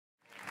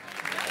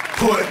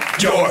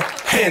Put your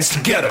hands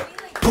together.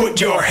 Put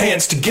your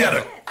hands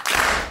together.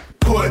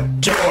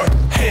 Put your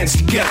hands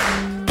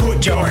together.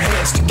 Put your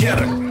hands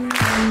together.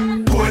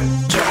 Put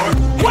your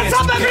hands What's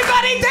up, together.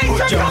 everybody? Thanks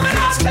for coming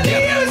out to the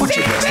UCB. Put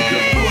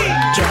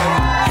your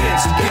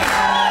hands together.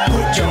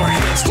 Put your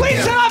hands together.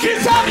 Please turn off your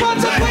cell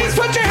phones and please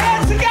put your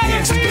hands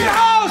together for your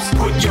host.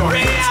 Put your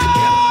hands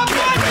together.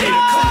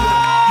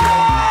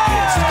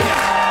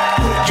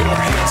 Put your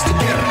hands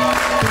together.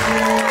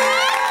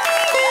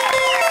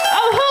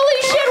 Oh, holy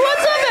shit,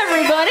 what's up,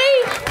 everybody?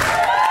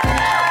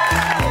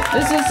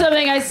 This is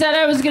something I said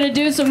I was going to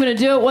do, so I'm going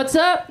to do it. What's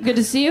up? Good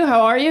to see you.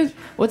 How are you?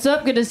 What's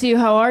up? Good to see you.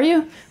 How are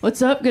you?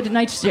 What's up? Good.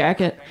 Nice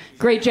jacket.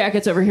 Great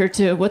jackets over here,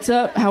 too. What's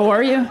up? How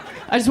are you?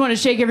 I just want to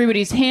shake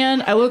everybody's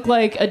hand. I look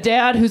like a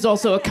dad who's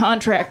also a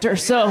contractor,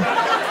 so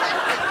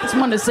just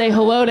wanted to say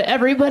hello to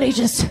everybody.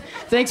 Just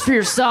thanks for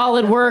your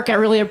solid work. I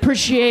really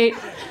appreciate.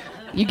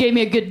 You gave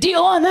me a good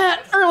deal on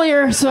that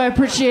earlier, so I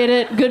appreciate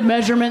it. Good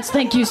measurements.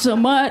 Thank you so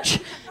much.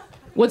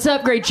 What's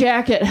up? Great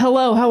jacket.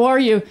 Hello. How are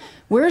you?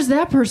 Where's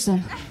that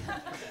person?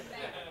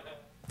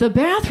 The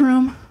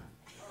bathroom?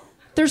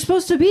 They're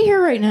supposed to be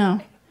here right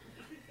now.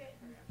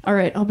 All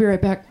right, I'll be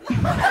right back.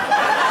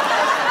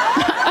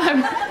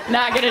 I'm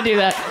not going to do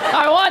that.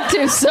 I want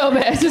to so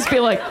bad. Just be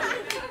like,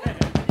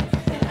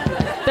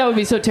 that would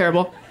be so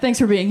terrible. Thanks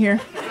for being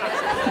here.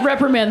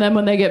 Reprimand them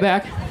when they get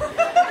back.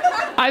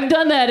 I've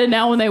done that, and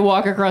now when they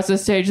walk across the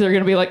stage, they're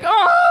going to be like,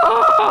 oh!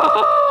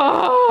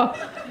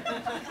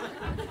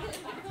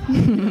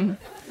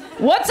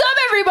 What's up,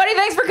 everybody?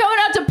 Thanks for coming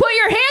out to put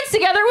your hands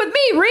together with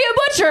me, Rhea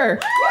Butcher.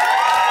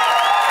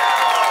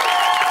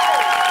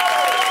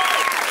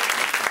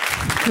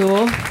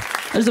 Cool.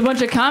 There's a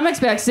bunch of comics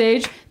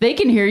backstage. They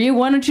can hear you.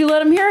 Why don't you let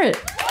them hear it?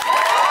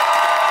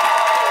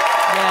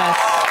 Yes.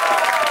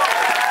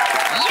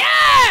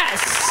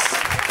 Yes!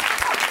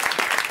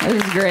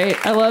 This is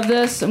great. I love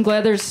this. I'm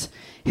glad there's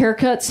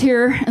haircuts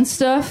here and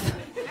stuff.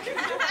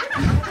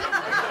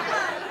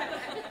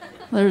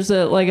 There's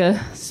a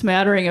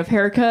smattering of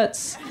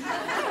haircuts.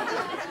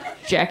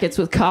 Jackets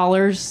with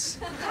collars.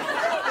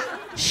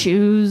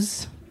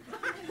 Shoes.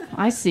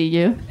 I see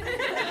you.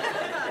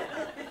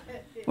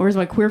 Where's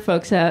my queer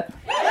folks at?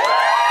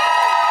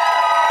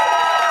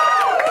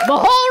 The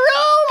whole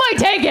room, I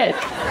take it.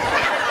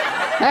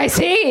 I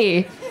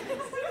see.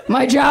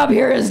 My job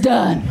here is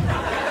done.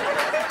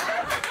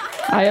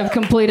 I have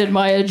completed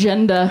my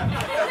agenda.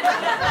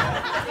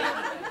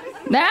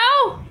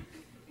 Now,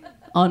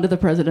 on to the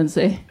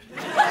presidency.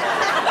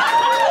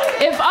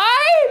 If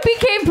I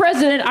became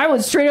president, I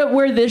would straight up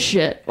wear this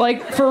shit.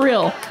 Like, for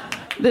real.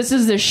 This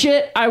is the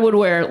shit I would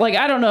wear. Like,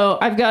 I don't know.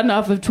 I've gotten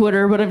off of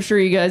Twitter, but I'm sure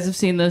you guys have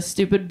seen this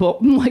stupid,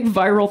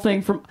 viral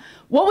thing from...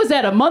 What was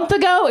that, a month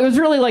ago? It was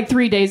really like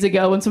 3 days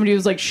ago when somebody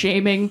was,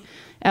 shaming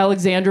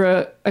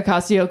Alexandra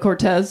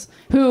Ocasio-Cortez,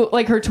 who,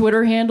 her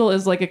Twitter handle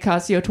is,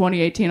 Ocasio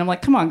 2018. I'm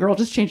like, come on, girl,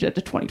 just change that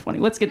to 2020.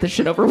 Let's get this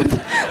shit over with.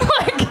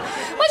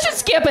 Let's just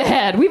skip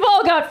ahead. We've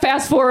all got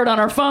fast forward on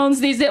our phones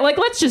these days.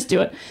 Let's just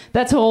do it.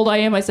 That's how old I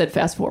am. I said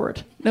fast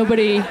forward.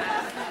 Nobody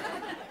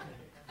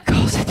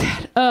calls it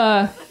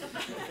that.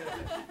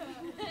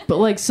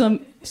 But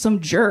some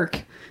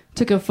jerk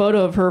took a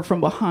photo of her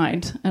from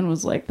behind and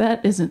was like,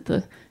 that isn't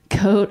the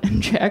coat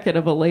and jacket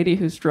of a lady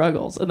who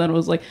struggles. And then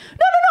was like,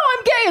 no,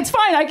 I'm gay. It's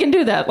fine. I can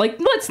do that.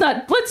 Let's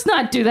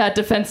not do that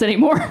defense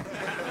anymore.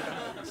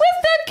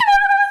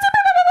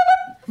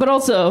 But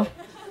also,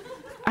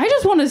 I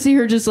just want to see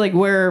her just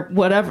wear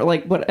whatever.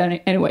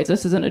 Anyways,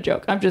 this isn't a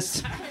joke. I'm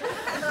just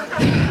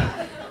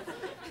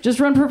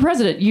run for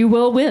president. You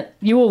will win.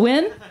 You will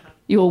win.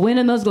 You will win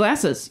in those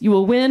glasses. You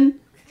will win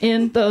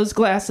in those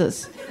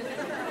glasses.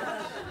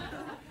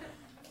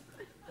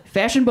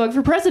 Fashion bug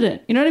for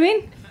president. You know what I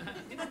mean?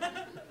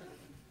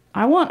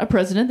 I want a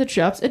president that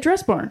shops at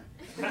Dress Barn.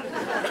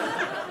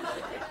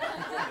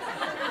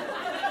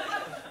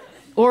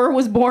 Or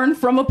was born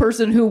from a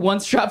person who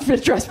once shopped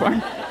at Dress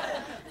Barn.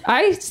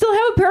 I still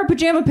have a pair of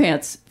pajama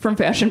pants from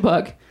Fashion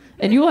Bug,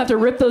 and you will have to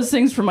rip those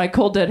things from my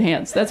cold dead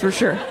hands. That's for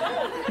sure.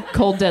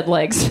 Cold dead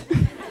legs.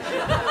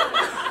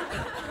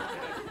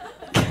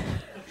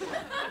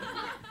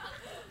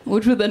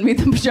 Which would then mean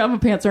the pajama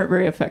pants aren't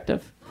very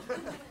effective.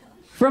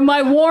 From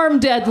my warm,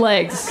 dead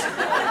legs,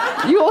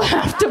 you will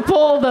have to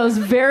pull those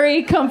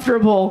very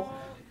comfortable...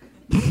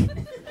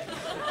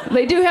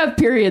 They do have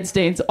period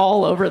stains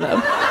all over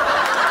them.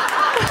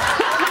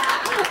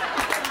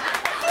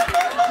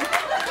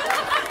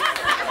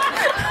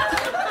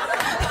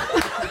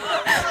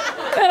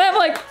 And I'm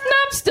like,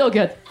 nope, still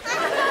good.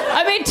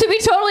 I mean, to be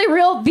totally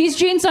real, these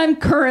jeans I'm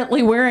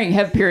currently wearing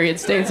have period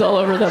stains all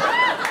over them.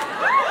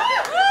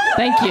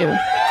 Thank you.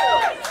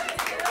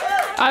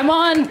 I'm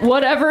on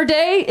whatever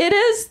day it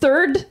is,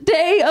 third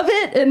day of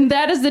it, and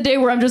that is the day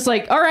where I'm just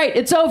like, all right,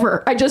 it's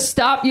over. I just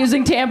stopped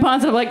using tampons,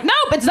 and I'm like,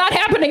 nope, it's not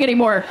happening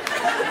anymore.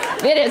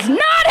 It is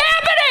not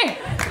happening!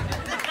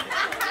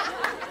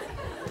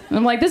 And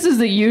I'm like, this is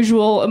the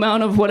usual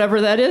amount of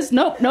whatever that is.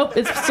 Nope,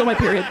 it's still my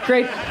period.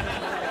 Great.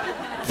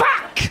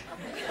 Fuck!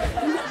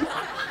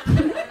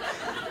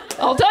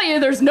 I'll tell you,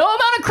 there's no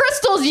amount of crystals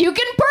crystals you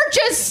can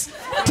purchase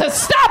to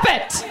stop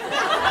it.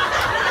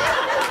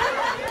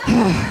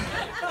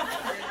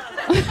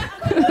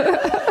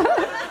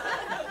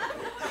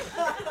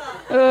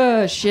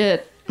 Oh,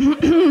 shit.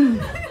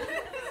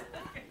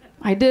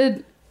 I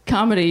did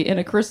comedy in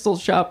a crystal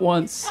shop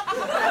once.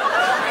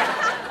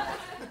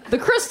 The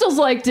crystals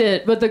liked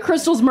it, but the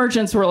crystals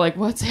merchants were like,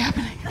 what's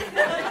happening?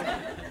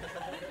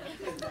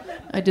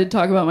 I did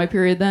talk about my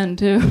period then,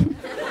 too.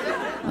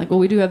 Like, well,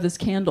 we do have this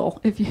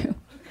candle, if you...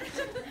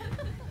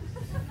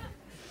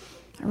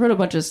 I wrote a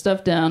bunch of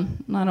stuff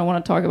down, and I don't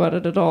want to talk about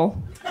it at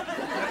all.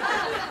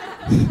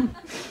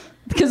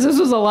 Because this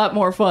was a lot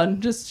more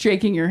fun, just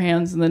shaking your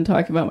hands and then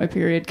talking about my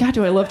period. God,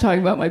 do I love talking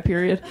about my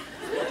period.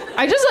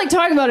 I just like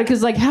talking about it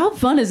because, like, how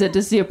fun is it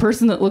to see a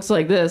person that looks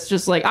like this?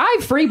 Just like, I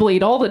free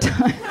bleed all the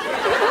time.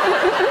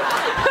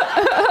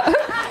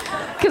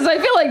 Because I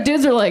feel like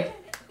dudes are like,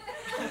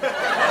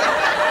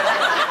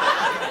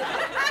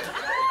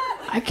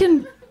 I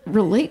can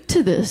relate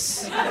to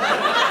this.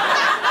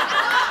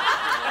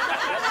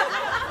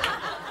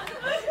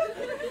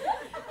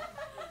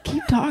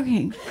 Keep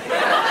talking.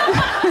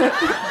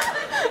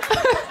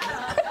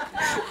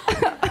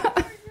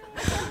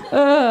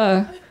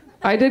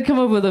 I did come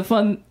up with a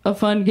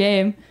fun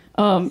game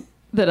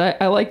that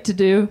I like to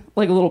do,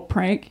 like a little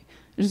prank.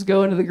 Just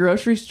go into the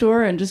grocery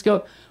store and just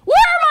go, where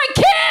are my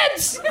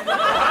kids?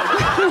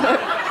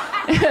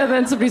 And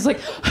then somebody's like,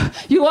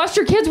 you lost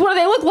your kids? What do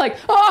they look like?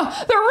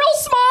 Oh, they're real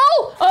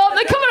small.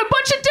 They come in a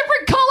bunch of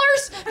different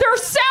colors. They're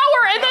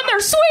sour and then they're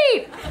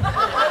sweet.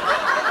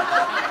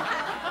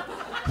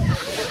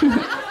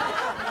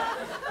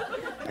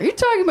 Are you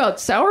talking about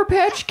Sour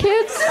Patch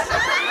Kids? Yeah,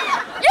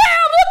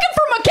 I'm looking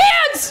for my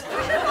kids!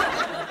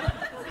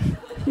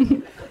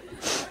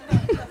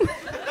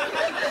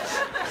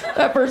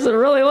 That person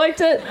really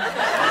liked it.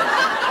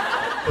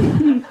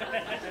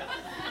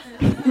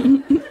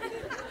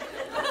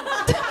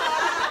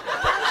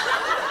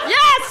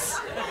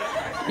 Yes!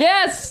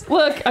 Yes!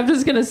 Look, I'm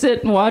just gonna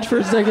sit and watch for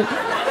a second.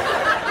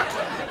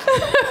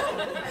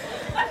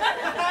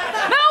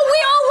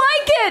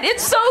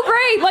 It's so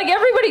great. Like,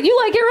 everybody, you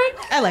like it, right?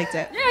 I liked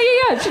it.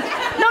 Yeah.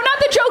 No, not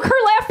the joke,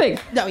 her laughing.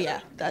 No, yeah.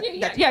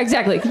 Yeah,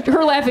 exactly.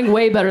 Her laughing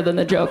way better than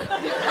the joke. Isn't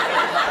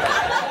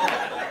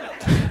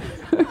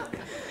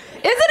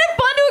it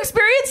fun to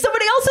experience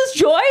somebody else's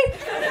joy?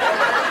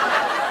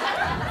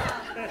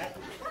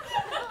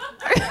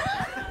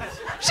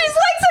 She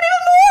likes it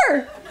even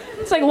more.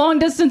 It's like long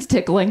distance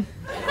tickling.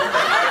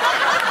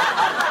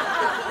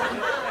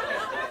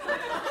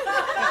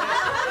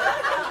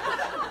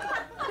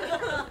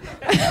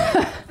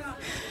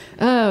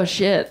 Oh,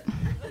 shit.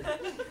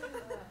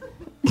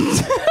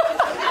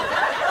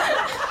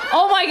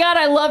 Oh my God,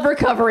 I love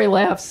recovery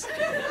laughs.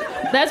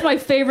 That's my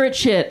favorite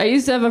shit. I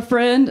used to have a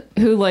friend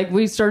who, like,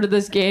 we started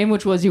this game,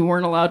 which was you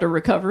weren't allowed to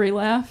recovery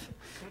laugh.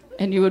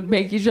 And you would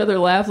make each other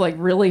laugh, like,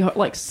 really hard,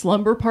 like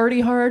slumber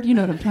party hard. You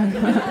know what I'm talking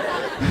about?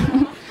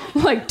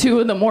 Like 2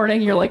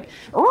 a.m, you're like,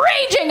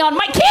 raging on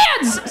my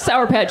kids!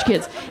 Sour Patch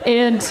Kids.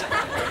 And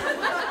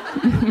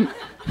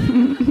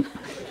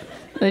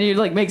then you'd,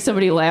 like, make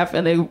somebody laugh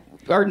and they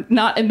are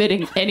not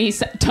emitting any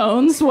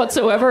tones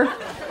whatsoever.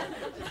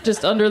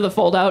 Just under the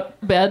fold-out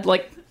bed,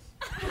 like...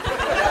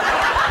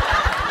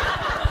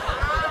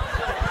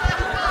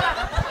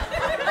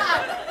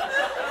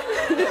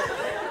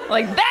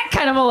 like that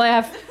kind of a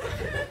laugh.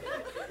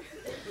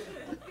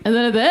 And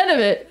then at the end of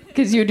it,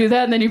 because you would do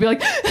that and then you'd be like...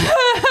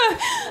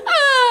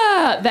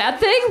 that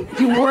thing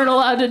you weren't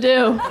allowed to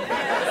do.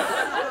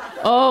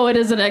 Oh, it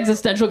is an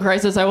existential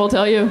crisis, I will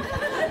tell you.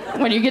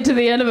 When you get to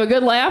the end of a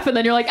good laugh and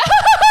then you're like...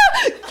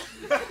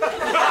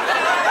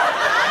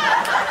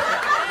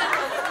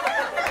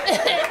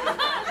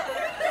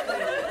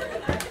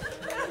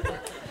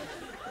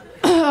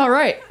 All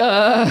right.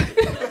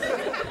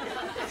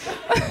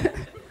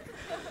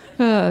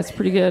 It's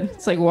pretty good.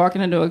 It's like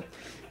walking into a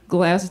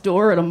glass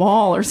door at a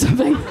mall or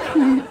something.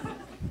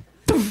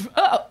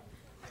 Oh.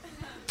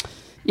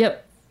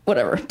 Yep.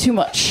 Whatever. Too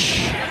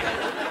much.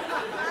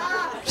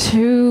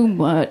 Too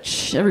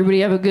much.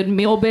 Everybody have a good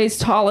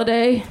meal-based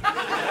holiday?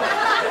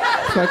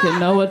 Fucking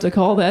know what to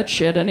call that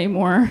shit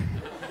anymore.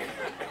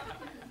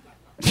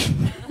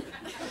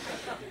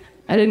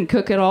 I didn't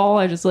cook at all.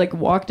 I just, like,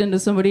 walked into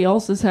somebody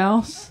else's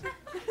house,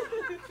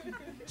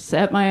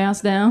 sat my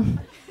ass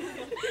down,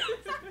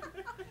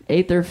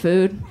 ate their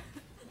food,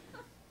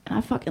 and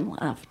I fucking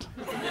left.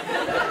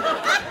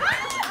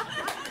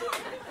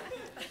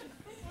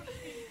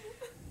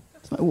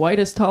 It's my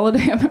whitest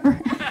holiday I've ever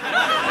had.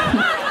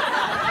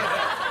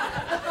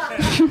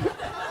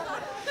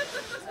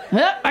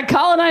 Yep, I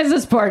colonized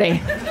this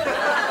party.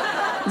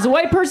 It's a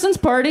white person's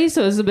party,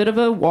 so it's a bit of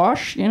a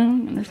wash, you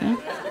know, understand?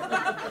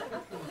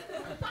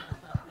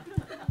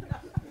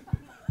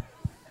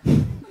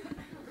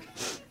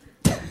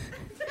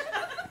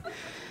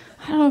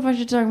 I don't know if I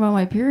should talk about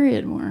my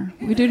period more.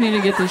 We do need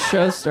to get this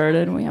show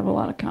started, and we have a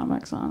lot of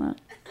comics on it.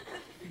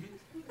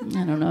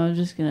 I don't know, I'm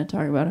just going to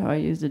talk about how I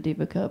used a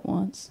Diva Cup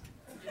once.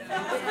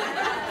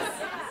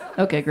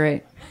 Okay,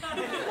 great.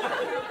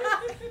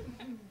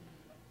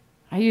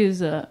 I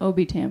use OB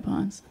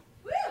tampons.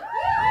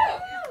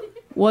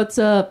 What's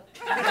up?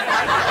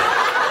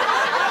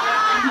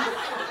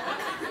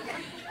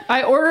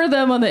 I order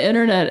them on the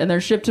internet and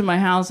they're shipped to my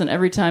house, and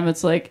every time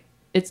it's like,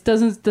 it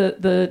doesn't,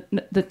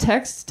 the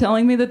text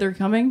telling me that they're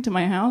coming to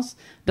my house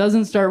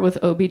doesn't start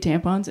with OB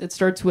tampons. It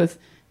starts with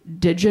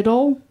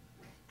digital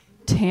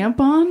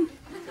tampon.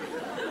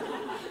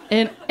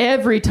 And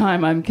every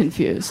time I'm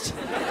confused.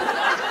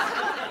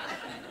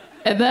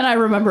 And then I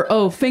remember,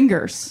 oh,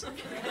 fingers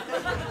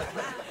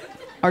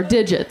are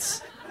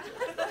digits.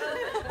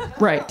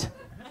 Right.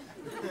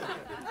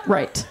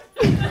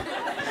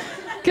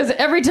 Because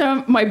every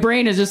time my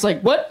brain is just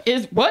like, what?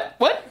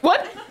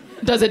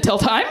 Does it tell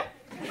time?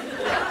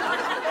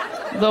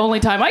 The only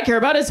time I care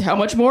about is how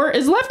much more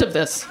is left of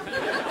this.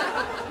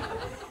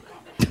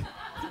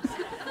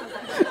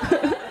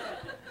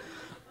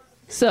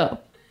 So,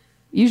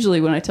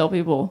 usually when I tell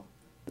people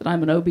that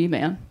I'm an OB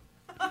man,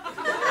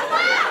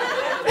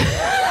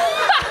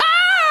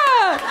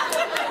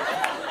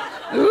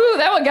 ooh,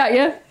 that one got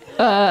you.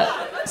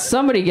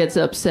 Somebody gets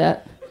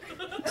upset.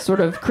 Sort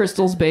of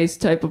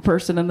crystals-based type of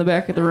person in the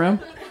back of the room.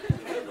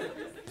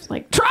 It's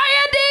like, try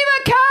a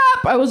Diva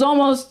Cup! I was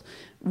almost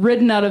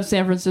ridden out of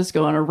San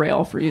Francisco on a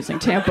rail for using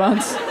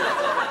tampons.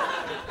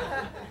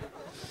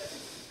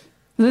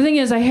 The thing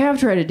is, I have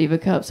tried a Diva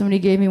Cup. Somebody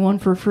gave me one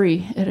for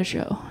free at a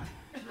show.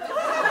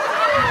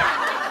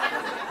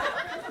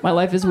 My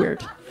life is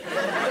weird.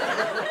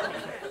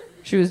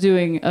 She was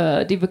doing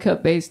a Diva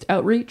Cup-based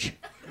outreach.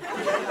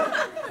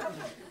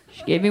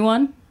 She gave me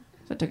one,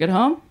 so I took it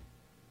home,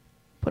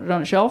 put it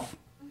on a shelf,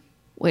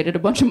 waited a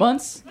bunch of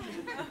months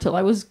till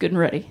I was good and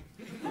ready.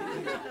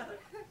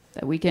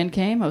 That weekend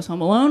came. I was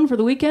home alone for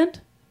the weekend.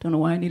 Don't know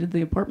why I needed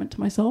the apartment to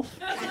myself.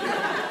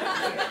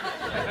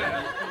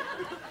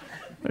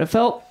 But it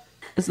felt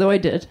as though I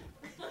did.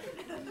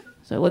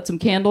 So I lit some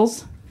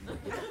candles.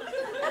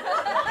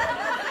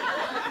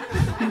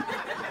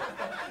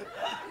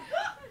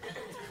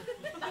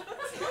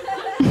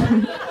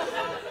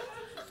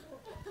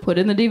 Put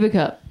in the Diva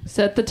Cup.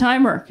 Set the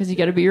timer, because you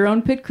got to be your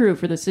own pit crew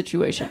for this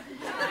situation.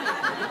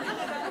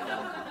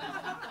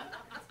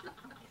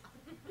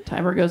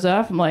 Timer goes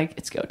off. I'm like,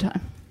 it's go time.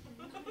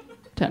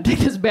 Time to take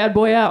this bad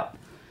boy out.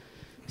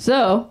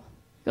 So,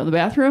 go to the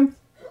bathroom.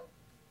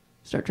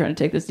 Start trying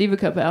to take this Diva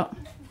Cup out.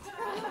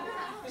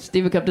 This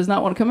Diva Cup does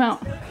not want to come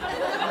out.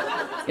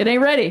 It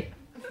ain't ready.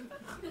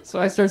 So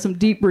I start some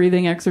deep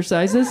breathing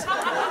exercises.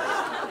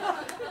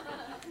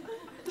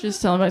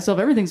 Just telling myself,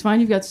 everything's fine.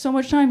 You've got so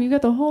much time. You've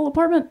got the whole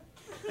apartment.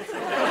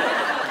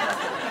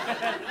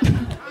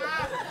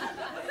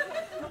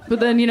 But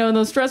then, you know, in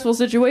those stressful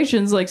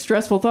situations, like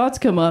stressful thoughts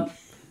come up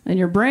and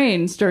your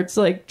brain starts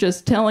like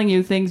just telling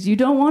you things you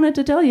don't want it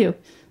to tell you.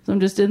 So I'm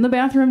just in the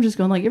bathroom just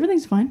going like,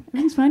 everything's fine.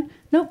 Everything's fine.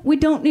 Nope, we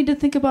don't need to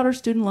think about our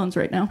student loans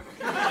right now.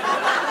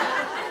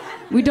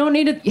 We don't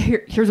need to.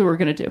 Here's what we're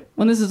going to do.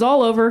 When this is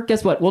all over,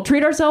 guess what? We'll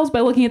treat ourselves by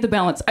looking at the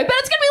balance. I bet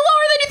it's going to be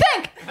lower than you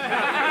think.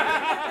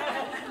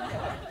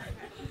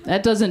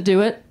 That doesn't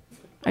do it.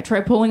 I try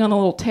pulling on the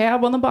little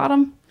tab on the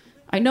bottom.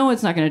 I know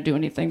it's not going to do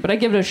anything, but I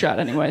give it a shot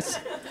anyways.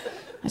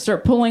 I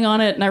start pulling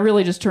on it, and I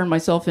really just turn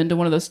myself into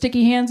one of those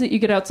sticky hands that you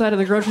get outside of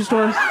the grocery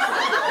store.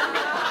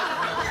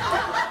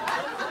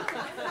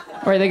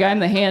 Or I think I'm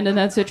the hand in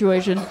that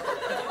situation.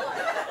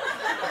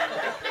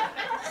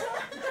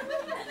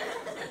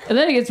 And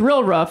then it gets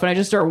real rough, and I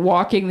just start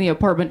walking the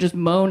apartment, just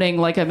moaning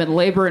like I'm in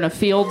labor in a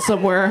field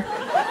somewhere.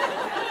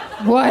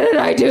 Why did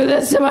I do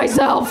this to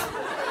myself?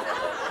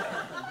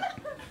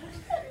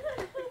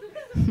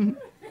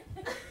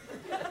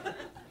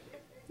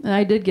 And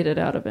I did get it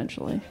out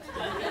eventually.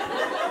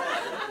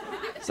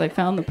 Because I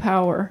found the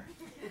power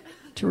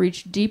to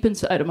reach deep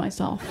inside of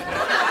myself.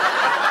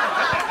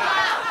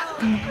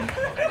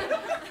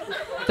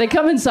 They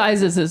come in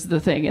sizes is the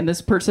thing, and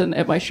this person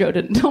at my show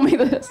didn't tell me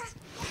this.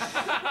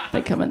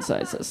 They come in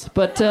sizes.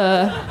 But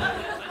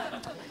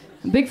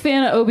big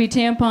fan of OB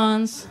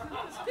tampons.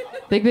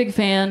 Big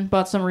fan.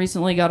 Bought some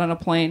recently, got on a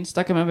plane,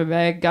 stuck them in my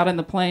bag, got in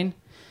the plane,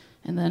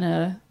 and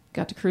then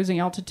got to cruising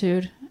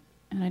altitude.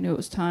 And I knew it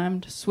was time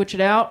to switch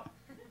it out.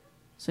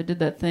 So I did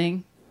that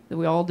thing that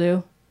we all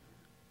do.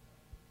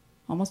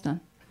 Almost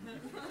done.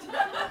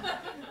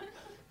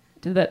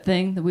 Did that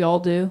thing that we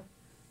all do.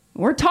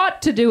 We're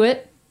taught to do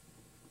it.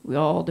 We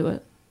all do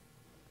it.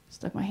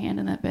 Stuck my hand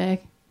in that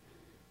bag.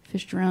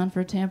 Fished around for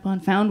a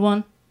tampon. Found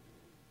one.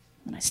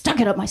 And I stuck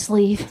it up my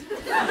sleeve.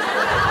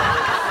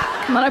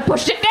 And then I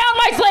pushed it down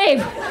my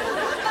sleeve.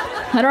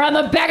 And around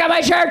the back of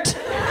my shirt.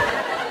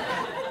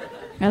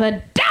 And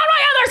then down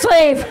my other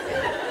sleeve.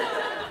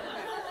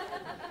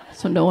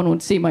 So no one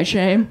would see my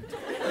shame.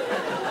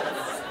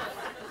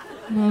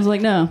 And I was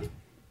like, no,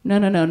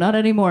 not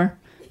anymore.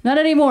 Not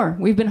anymore.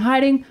 We've been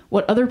hiding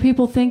what other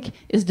people think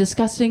is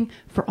disgusting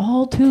for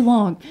all too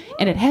long,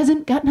 and it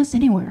hasn't gotten us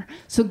anywhere.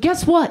 So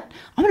guess what?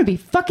 I'm gonna be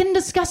fucking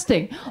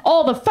disgusting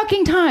all the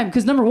fucking time,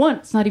 because number one,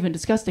 it's not even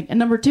disgusting, and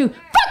number two,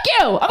 fuck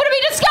you! I'm gonna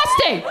be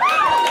disgusting!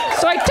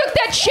 So I took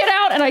that shit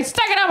out, and I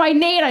stuck it on my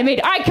knee, and I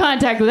made eye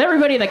contact with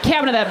everybody in the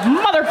cabin of that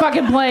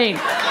motherfucking plane.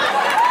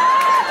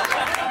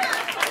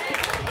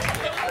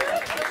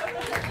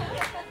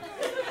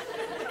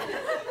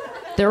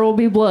 There will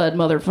be blood,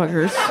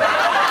 motherfuckers.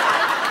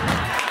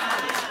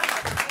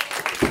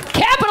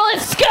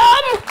 Capitalist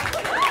scum!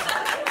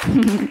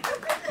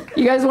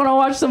 You guys want to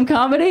watch some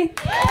comedy?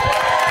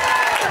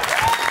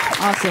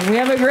 Awesome. We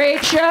have a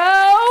great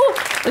show.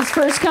 This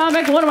first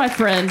comic, one of my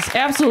friends,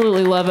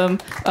 absolutely love him.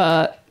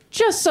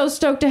 Just so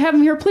stoked to have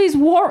him here. Please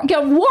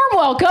get a warm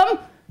welcome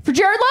for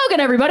Jared Logan,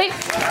 everybody.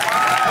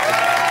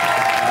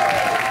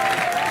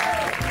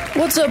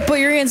 What's up, put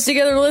your hands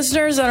together,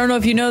 listeners? I don't know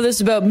if you know this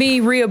about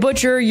me, Rhea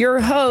Butcher, your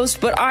host,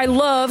 but I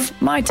love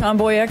my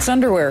Tomboy X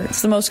underwear.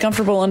 It's the most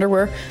comfortable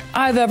underwear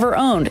I've ever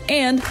owned.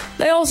 And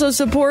they also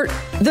support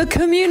the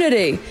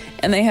community.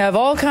 And they have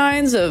all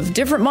kinds of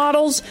different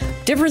models,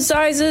 different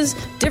sizes,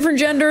 different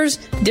genders,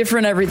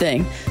 different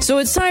everything. So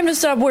it's time to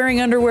stop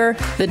wearing underwear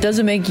that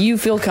doesn't make you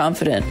feel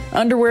confident.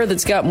 Underwear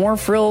that's got more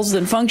frills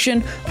than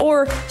function,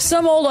 or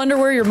some old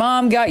underwear your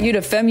mom got you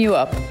to fem you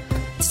up.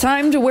 It's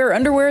time to wear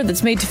underwear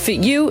that's made to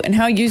fit you and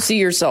how you see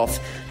yourself.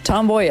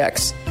 Tomboy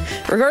X.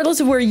 Regardless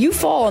of where you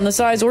fall on the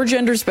size or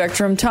gender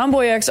spectrum,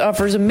 Tomboy X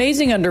offers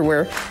amazing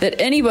underwear that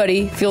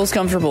anybody feels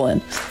comfortable in.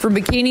 From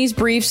bikinis,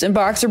 briefs, and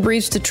boxer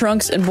briefs to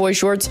trunks and boy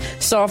shorts,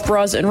 soft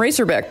bras, and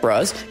racerback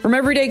bras. From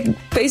everyday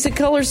basic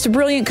colors to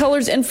brilliant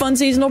colors and fun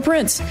seasonal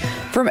prints.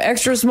 From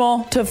extra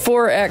small to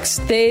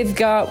 4X, they've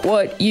got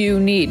what you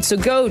need. So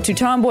go to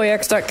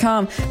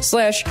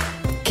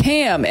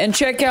tomboyx.com/Cam and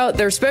check out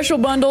their special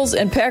bundles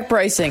and pack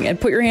pricing.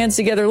 And put your hands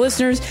together,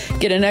 listeners.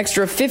 Get an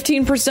extra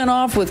 15%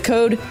 off with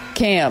code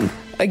CAM.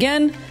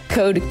 Again,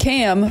 code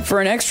CAM for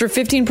an extra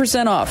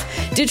 15% off.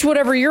 Ditch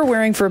whatever you're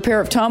wearing for a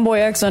pair of Tomboy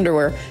X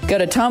underwear. Go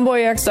to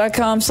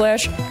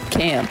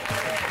tomboyx.com/Cam.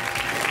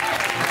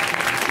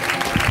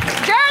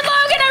 Jared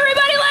Logan,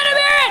 everybody, let him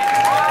hear it!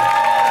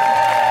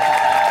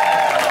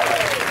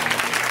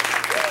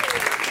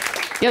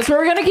 Guess what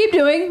we're going to keep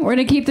doing? We're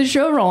going to keep the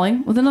show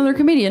rolling with another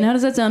comedian. How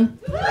does that sound?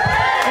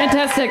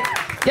 Fantastic.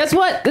 Guess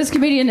what? This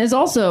comedian is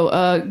also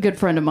a good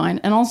friend of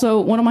mine and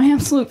also one of my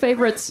absolute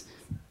favorites.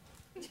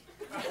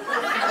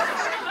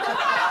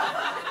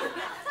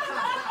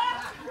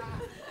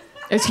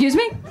 Excuse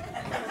me?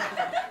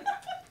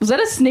 Was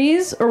that a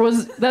sneeze or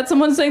was that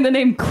someone saying the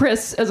name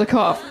Chris as a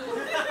cough?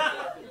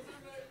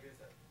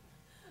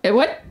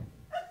 What?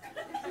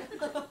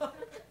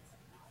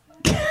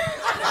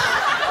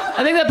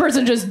 I think that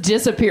person just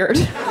disappeared.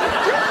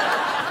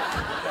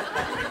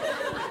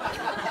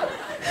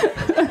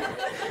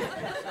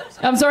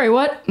 I'm sorry,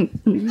 what? I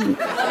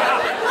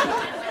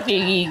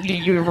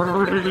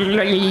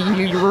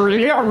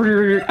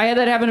had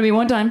that happen to me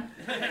one time.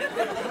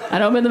 I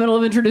know I'm in the middle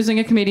of introducing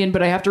a comedian,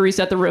 but I have to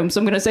reset the room, so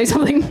I'm going to say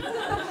something.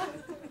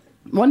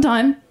 One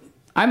time,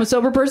 I'm a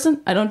sober person.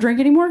 I don't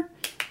drink anymore.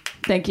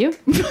 Thank you.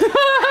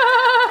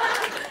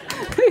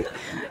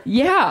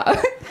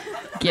 Yeah.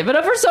 Give it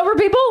up for sober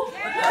people.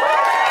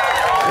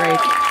 Great.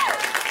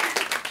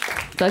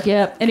 Fuck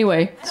yeah.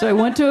 Anyway, so I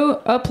went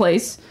to a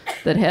place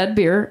that had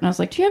beer, and I was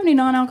like, do you have any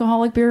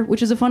non-alcoholic beer?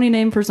 Which is a funny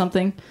name for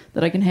something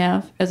that I can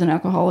have as an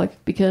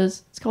alcoholic,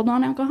 because it's called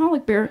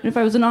non-alcoholic beer. And if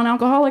I was a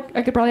non-alcoholic,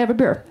 I could probably have a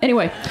beer.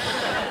 Anyway.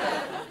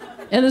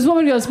 And this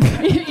woman goes,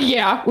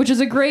 yeah, which is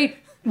a great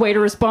way to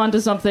respond to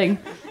something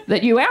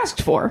that you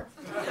asked for.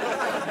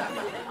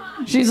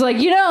 She's like,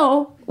 you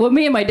know, what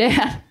me and my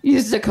dad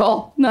used to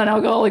call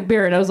non-alcoholic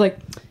beer. And I was like,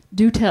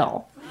 do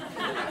tell.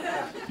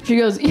 She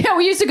goes, yeah,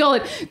 we used to call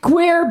it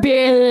queer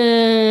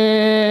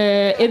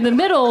beer. In the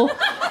middle,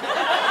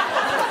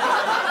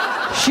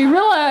 she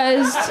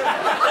realized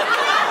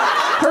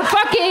her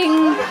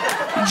fucking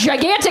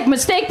gigantic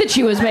mistake that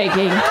she was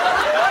making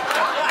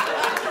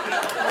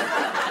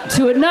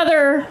to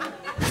another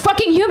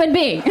fucking human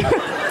being,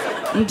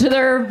 to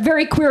their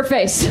very queer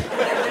face.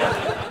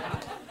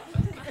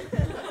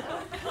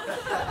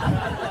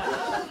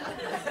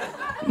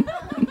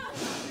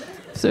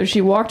 So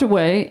she walked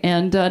away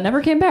and never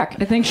came back.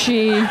 I think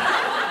she's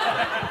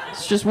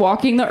just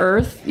walking the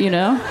earth, you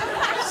know?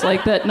 It's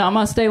like that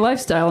namaste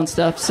lifestyle and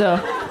stuff. So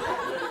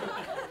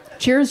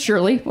cheers,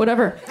 Shirley.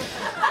 Whatever.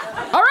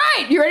 All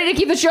right. You ready to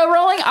keep the show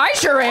rolling? I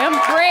sure am.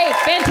 Great.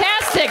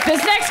 Fantastic.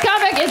 This next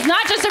comic is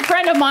not just a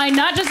friend of mine,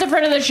 not just a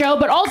friend of the show,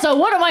 but also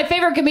one of my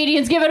favorite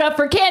comedians. Give it up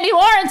for Candy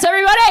Lawrence,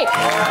 everybody.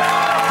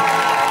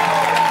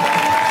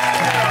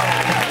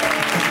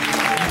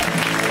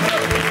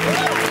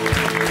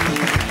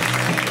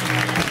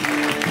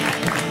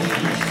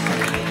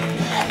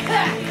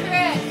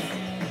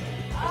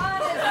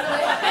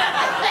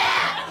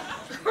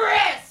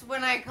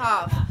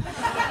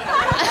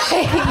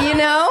 You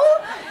know?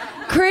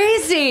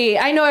 Crazy.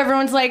 I know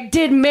everyone's like,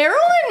 did Marilyn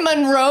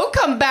Monroe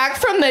come back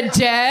from the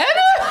dead?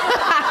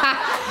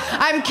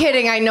 I'm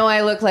kidding. I know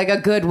I look like a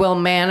Goodwill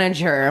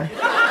manager.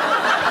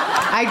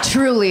 I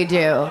truly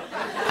do.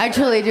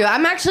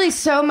 I'm actually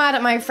so mad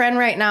at my friend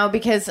right now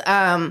because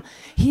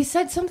he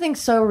said something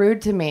so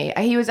rude to me.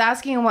 He was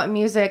asking what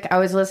music I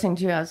was listening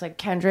to. I was like,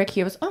 Kendrick.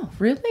 He was, oh,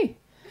 really?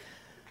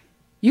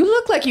 You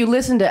look like you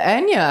listen to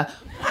Enya.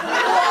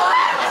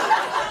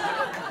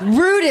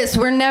 Rudest.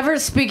 We're never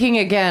speaking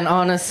again,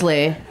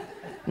 honestly.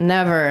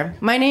 Never.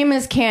 My name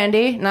is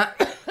Candy,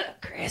 not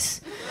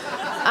Chris.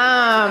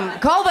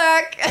 Call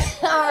back.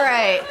 All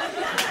right.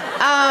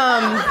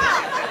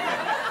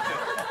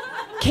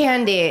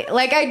 Candy.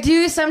 Like, I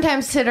do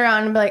sometimes sit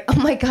around and be like, oh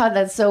my God,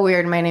 that's so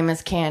weird. My name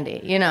is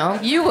Candy. You know,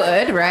 you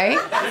would, right?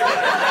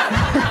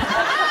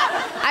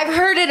 I've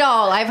heard it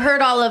all. I've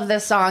heard all of the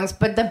songs,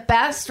 but the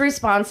best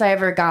response I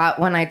ever got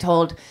when I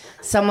told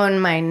someone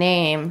my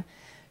name,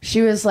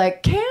 she was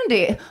like,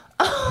 Candy.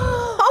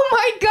 Oh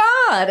my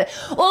God.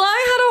 Well,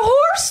 I had a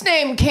horse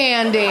named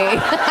Candy.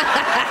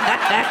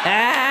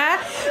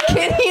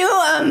 Can you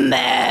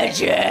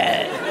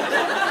imagine?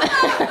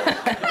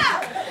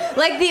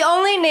 Like, the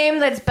only name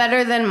that's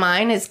better than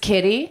mine is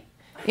Kitty,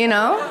 you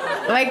know?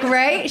 Like,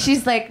 right?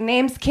 She's like,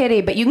 name's Kitty,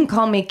 but you can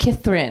call me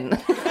Kithrin.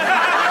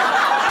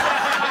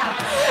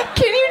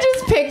 Can you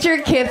just picture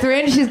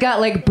Kithrin? She's got,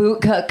 like,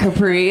 boot-cut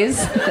capris.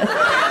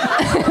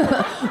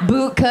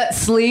 Boot-cut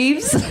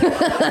sleeves.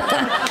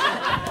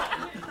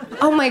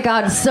 Oh, my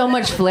God, so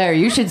much flair.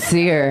 You should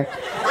see her.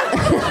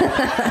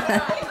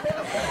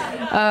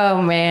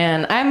 Oh,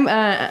 man.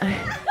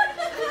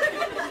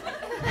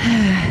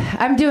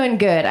 I'm doing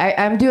good.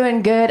 I'm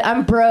doing good.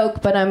 I'm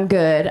broke, but I'm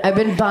good. I've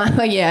been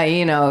buying, yeah,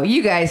 you know,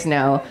 you guys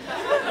know.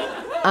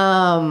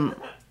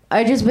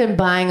 I just been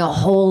buying a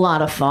whole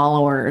lot of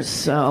followers,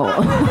 so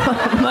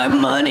my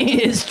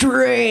money is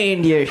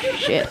drained, you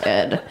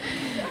shithead.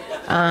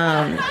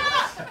 I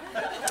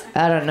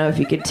don't know if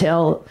you could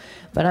tell,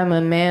 but I'm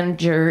a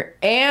manager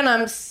and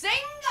I'm single.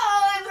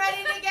 I'm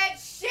ready to get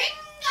shingle.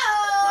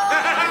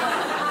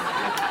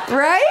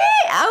 Right?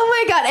 Oh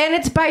my God. And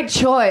it's by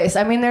choice.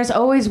 I mean, there's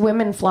always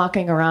women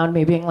flocking around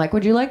me being like,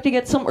 would you like to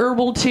get some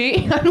herbal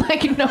tea? I'm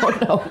like, no,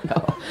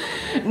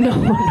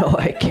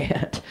 I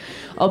can't.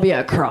 I'll be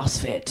at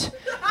CrossFit.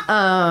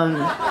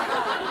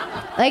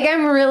 Like,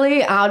 I'm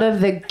really out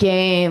of the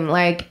game.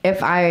 Like,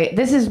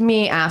 this is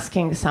me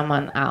asking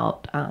someone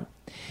out.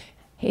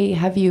 Hey,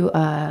 have you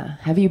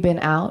been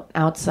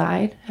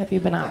outside? Have you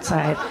been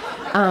outside?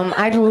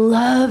 I'd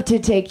love to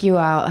take you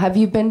out. Have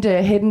you been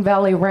to Hidden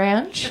Valley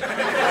Ranch?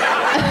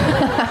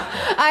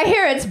 I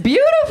hear it's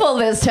beautiful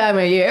this time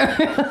of year.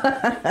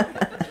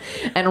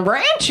 And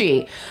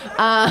ranchy.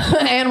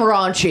 And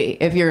raunchy,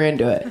 if you're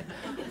into it.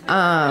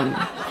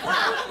 I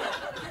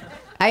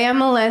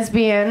am a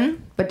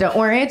lesbian, but don't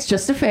worry, it's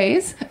just a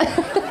phase.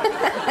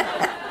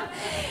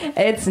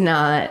 It's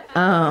not.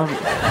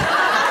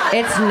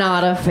 It's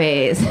not a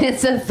phase.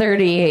 It's a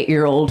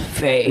 38-year-old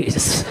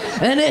phase.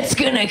 And it's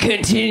gonna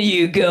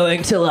continue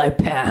going till I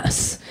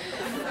pass.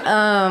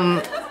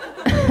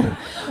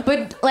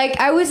 But, like,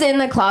 I was in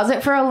the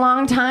closet for a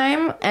long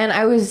time, and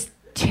I was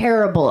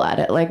terrible at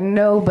it. Like,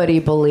 nobody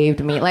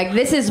believed me. Like,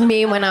 this is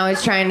me when I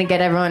was trying to get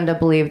everyone to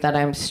believe that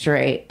I'm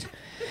straight.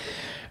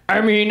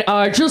 I mean,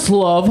 I just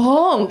love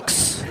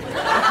hunks.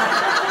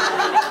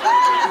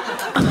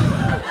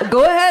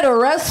 Go ahead,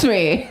 arrest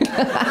me.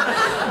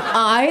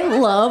 I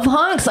love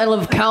hunks. I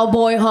love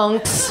cowboy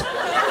hunks,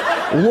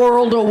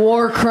 World of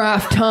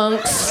Warcraft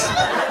hunks,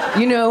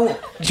 you know,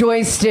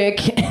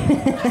 joystick.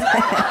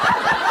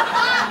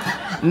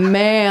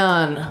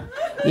 Man,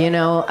 you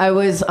know, I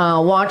was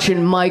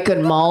watching Mike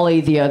and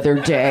Molly the other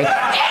day. In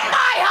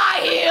my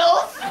high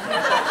heels!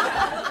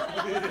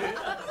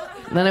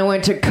 Then I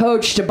went to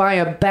Coach to buy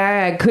a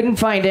bag. Couldn't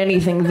find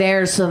anything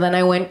there, so then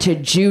I went to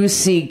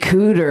Juicy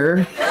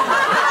Cooter.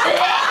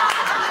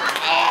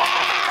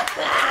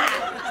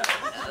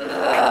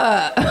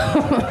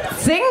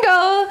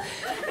 Single.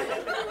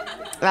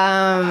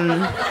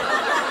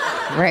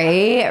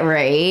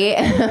 Right.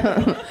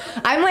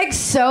 I'm like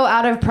so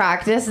out of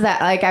practice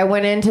that like I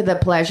went into the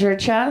Pleasure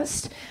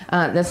Chest,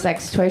 the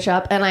sex toy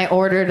shop, and I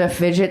ordered a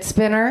fidget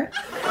spinner.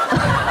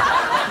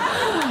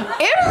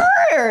 It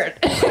hurt.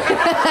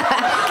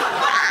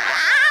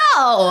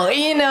 Ow,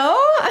 you know?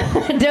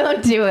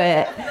 Don't do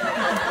it.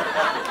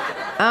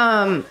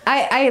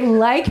 I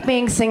like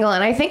being single,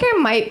 and I think I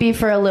might be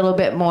for a little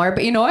bit more,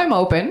 but you know, I'm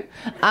open.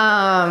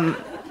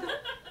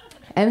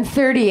 And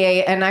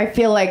 38, and I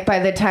feel like by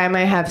the time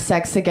I have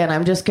sex again,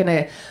 I'm just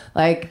gonna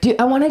like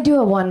I want to do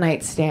a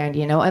one-night stand,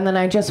 you know, and then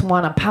I just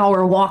want a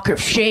power walk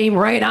of shame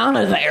right out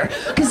of there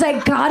because I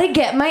gotta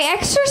get my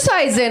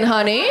exercise in,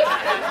 honey.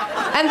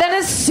 And then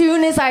as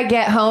soon as I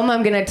get home,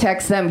 I'm gonna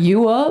text them,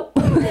 "You up?"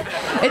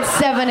 It's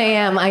 7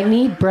 a.m. I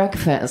need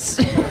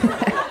breakfast.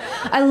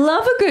 I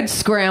love a good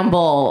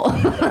scramble.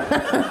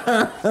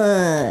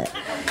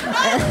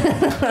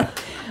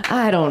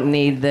 I don't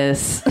need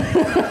this.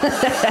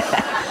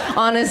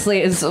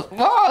 Honestly, it's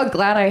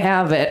glad I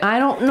have it. I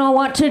don't know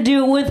what to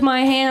do with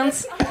my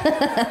hands.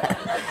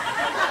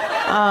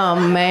 Oh,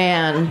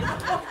 man.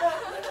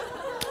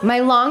 My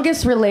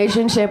longest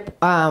relationship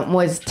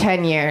was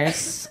 10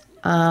 years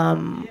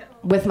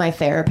with my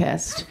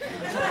therapist.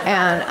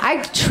 And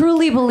I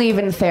truly believe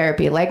in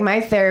therapy. Like, my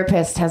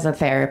therapist has a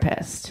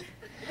therapist.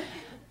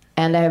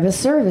 And I have a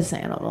service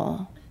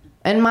animal.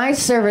 And my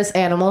service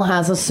animal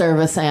has a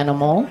service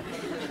animal.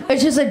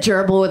 It's just a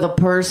gerbil with a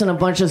purse and a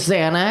bunch of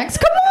Xanax.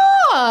 Come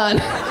on!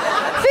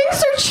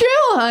 Things are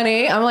chill,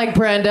 honey. I'm like,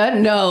 Brenda,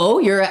 no,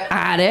 you're an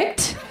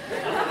addict.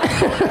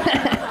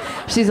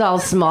 She's all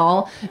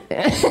small.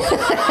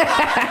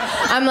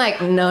 I'm like,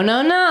 no.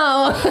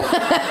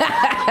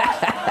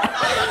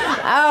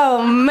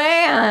 Oh,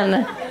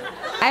 man.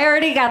 I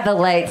already got the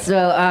light,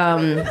 so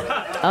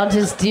I'll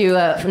just do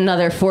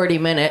another 40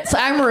 minutes.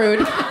 I'm rude.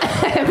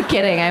 I'm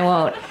kidding, I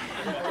won't.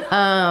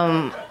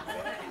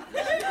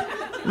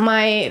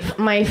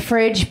 My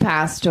fridge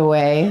passed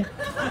away.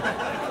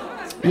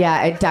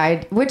 Yeah, it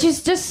died, which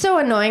is just so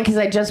annoying because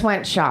I just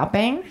went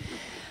shopping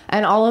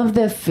and all of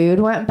the food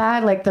went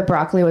bad. Like the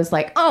broccoli was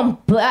like, I'm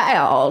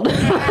bad.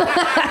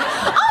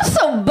 I'm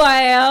so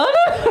bad.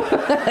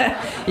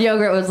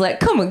 Yogurt was like,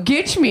 come and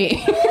get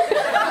me.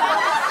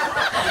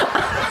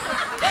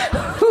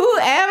 Who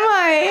am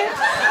I?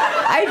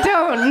 I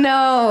don't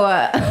know.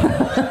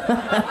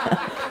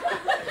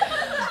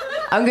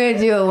 I'm gonna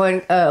do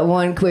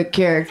one quick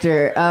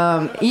character.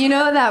 You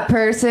know that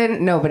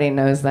person? Nobody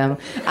knows them.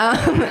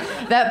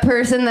 That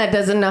person that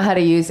doesn't know how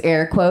to use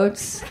air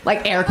quotes,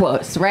 like air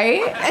quotes,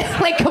 right?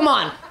 Like, come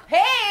on,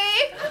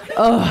 hey!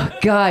 Oh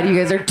God, you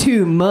guys are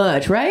too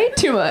much, right?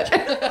 Too much.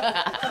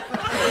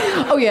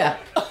 Oh yeah.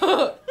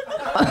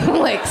 I'm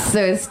like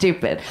so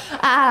stupid.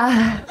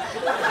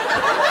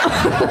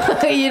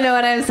 You know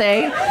what I'm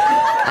saying?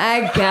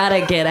 I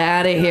gotta get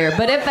out of here.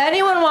 But if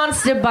anyone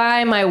wants to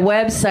buy my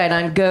website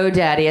on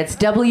GoDaddy, it's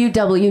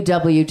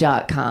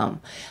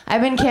www.com.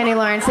 I've been Kenny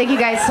Lawrence. Thank you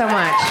guys so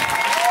much.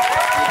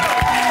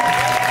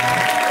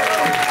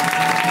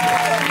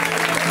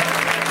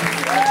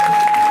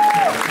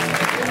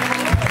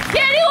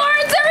 Kenny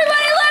Lawrence,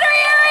 everybody, let her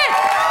hear it!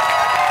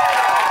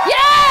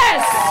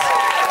 Yes!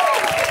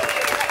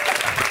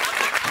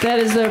 That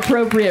is the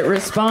appropriate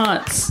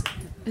response.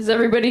 Is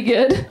everybody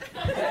good?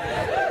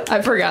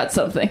 I forgot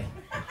something.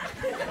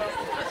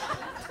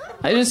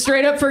 I just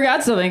straight up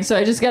forgot something, so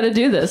I just got to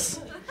do this.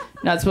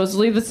 Not supposed to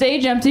leave the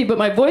stage empty, but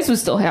my voice was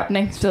still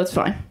happening, so it's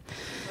fine.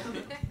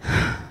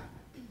 I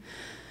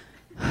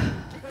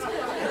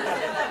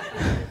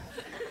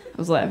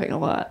was laughing a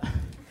lot.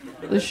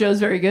 This show's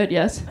very good,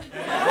 yes?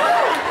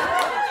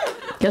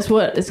 Guess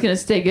what? It's going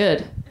to stay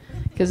good.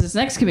 Because this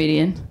next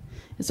comedian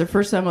is their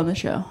first time on the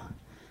show.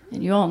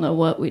 And you all know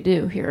what we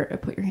do here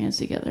at Put Your Hands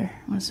Together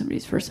when it's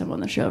somebody's first time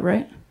on the show,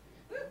 right?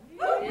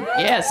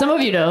 Yeah, some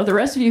of you know. The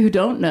rest of you who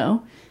don't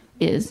know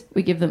is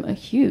we give them a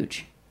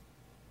huge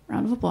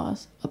round of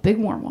applause, a big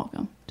warm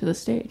welcome to the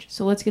stage.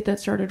 So let's get that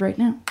started right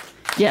now.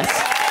 Yes.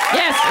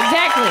 Yes,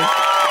 exactly.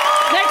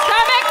 Next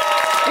comic,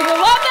 you're going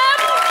to love them.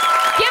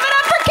 Give it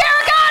up for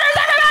Kara Connors,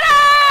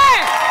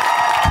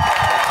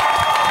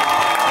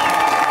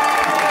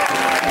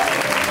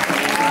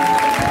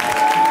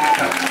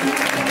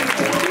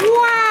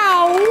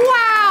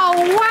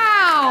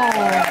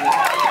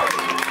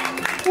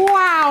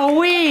 Wow.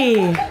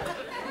 Wowee.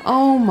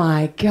 Oh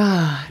my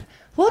God.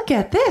 Look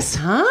at this,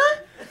 huh?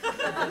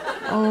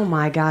 Oh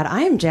my God.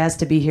 I am jazzed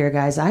to be here,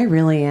 guys. I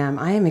really am.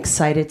 I am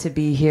excited to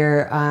be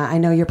here. I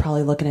know you're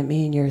probably looking at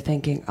me and you're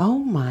thinking, oh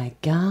my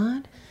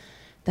God,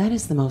 that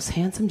is the most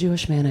handsome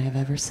Jewish man I have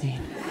ever seen.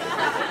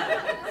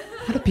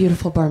 What a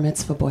beautiful bar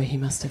mitzvah boy he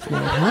must have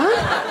made,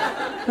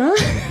 huh?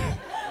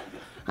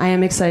 I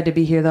am excited to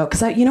be here, though,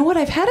 because you know what?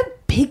 I've had a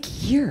big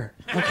year,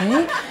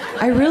 okay?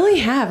 I really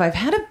have. I've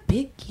had a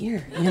big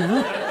year, you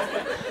know?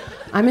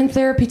 I'm in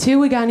therapy, too.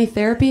 We got any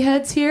therapy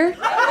heads here? Yeah?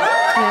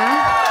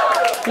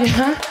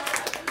 Yeah?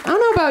 I don't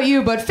know about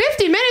you, but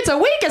 50 minutes a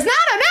week is not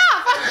enough!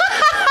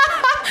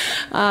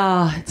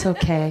 It's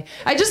okay.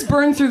 I just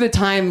burn through the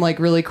time, like,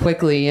 really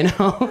quickly, you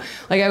know?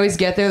 Like, I always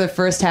get there, the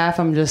first half,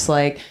 I'm just,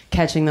 like,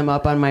 catching them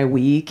up on my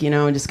week, you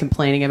know, and just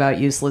complaining about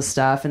useless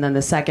stuff. And then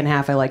the second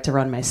half, I like to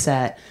run my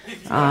set.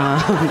 You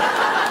know,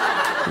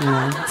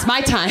 it's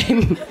my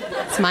time.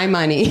 It's my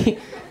money.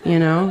 You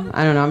know?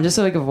 I don't know. I'm just,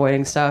 like,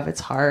 avoiding stuff. It's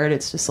hard.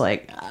 It's just,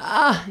 like,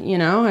 you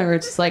know? Or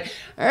it's just, like,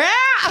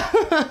 I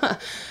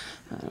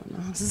don't know.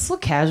 Does this look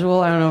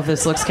casual? I don't know if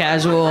this looks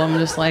casual. I'm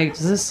just like,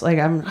 does this, like,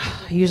 I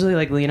usually,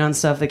 like, lean on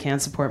stuff that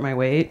can't support my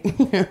weight.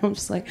 You know? I'm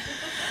just like,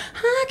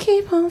 I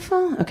keep on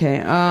falling. Okay.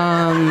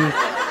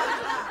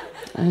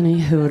 Any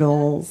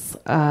hoodles?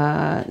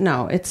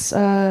 No, it's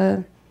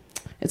been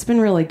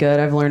really good.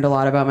 I've learned a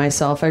lot about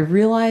myself. I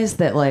realized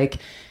that, like,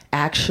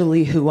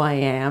 actually who I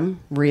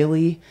am,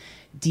 really,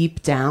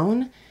 deep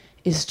down,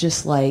 is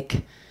just,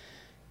 like,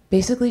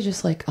 basically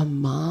just, like, a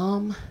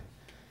mom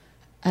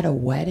at a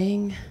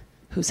wedding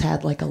who's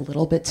had, like, a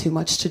little bit too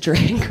much to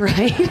drink,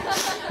 right?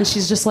 And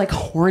she's just, like,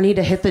 horny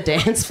to hit the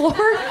dance floor.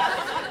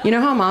 You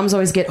know how moms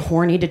always get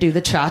horny to do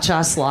the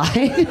cha-cha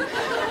slide?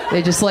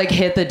 They just, like,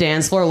 hit the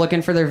dance floor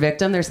looking for their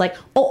victim. There's like,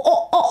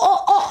 oh,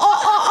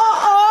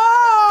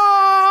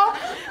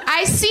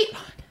 I see.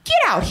 Get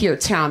out here,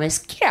 Thomas.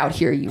 Get out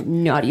here, you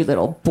naughty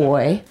little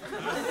boy.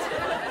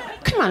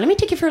 Come on, let me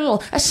take you for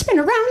a spin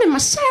around in my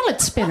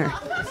salad spinner.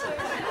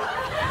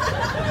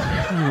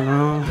 I don't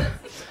know.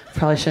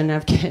 Probably shouldn't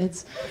have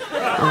kids.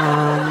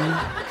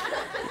 I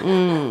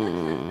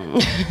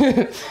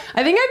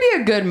think I'd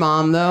be a good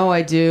mom, though.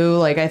 I do.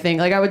 Like, I think,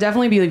 like, I would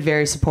definitely be, like,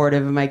 very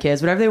supportive of my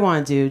kids. Whatever they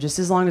want to do, just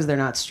as long as they're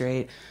not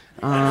straight.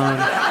 You know?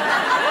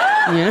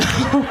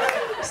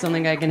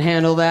 Something I can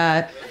handle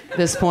that. at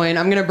this point.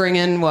 I'm gonna bring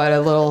in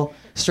a little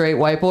straight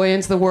white boy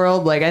into the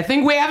world. Like, I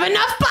think we have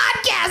enough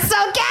podcasts,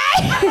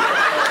 okay?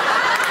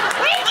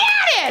 We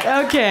get it.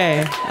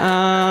 Okay.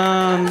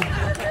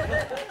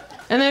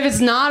 And if it's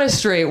not a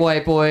straight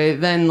white boy,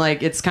 then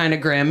like it's kind of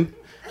grim,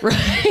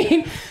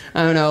 right?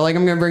 I don't know. Like,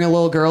 I'm gonna bring a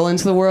little girl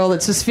into the world.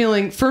 It's just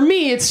feeling, for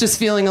me, it's just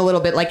feeling a little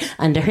bit like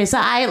under his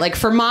eye, like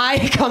for my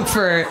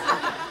comfort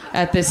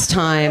at this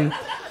time.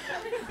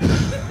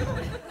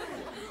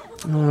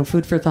 I don't know,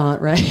 food for thought,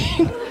 right?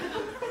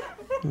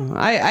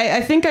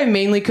 I think I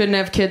mainly couldn't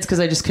have kids because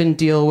I just couldn't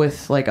deal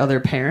with like other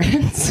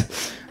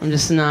parents. I'm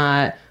just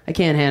not, I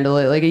can't handle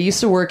it. Like, I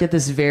used to work at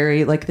this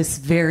very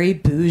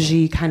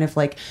bougie kind of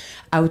like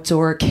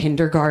outdoor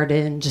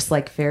kindergarten, just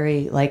like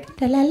very like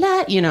la la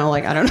la, you know,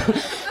 like I don't know.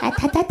 I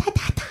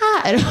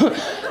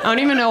don't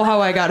even know how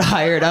I got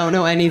hired. I don't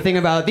know anything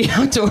about the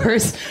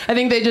outdoors. I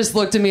think they just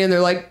looked at me and they're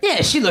like,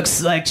 yeah, she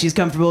looks like she's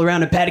comfortable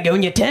around a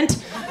Patagonia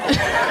tent.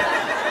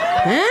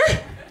 Huh?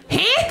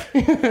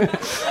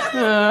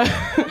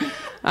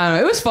 I don't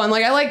know. It was fun.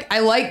 Like, I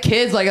like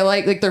kids.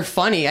 Like they're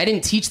funny. I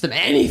didn't teach them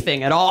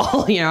anything at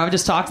all. You know, I would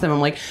just talk to them.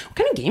 I'm like, what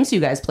kind of games do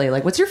you guys play?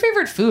 Like, what's your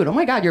favorite food? Oh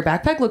my God, your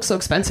backpack looks so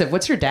expensive.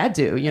 What's your dad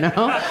do? You know?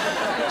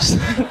 Just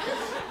like,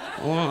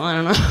 well, I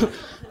don't know.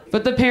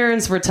 But the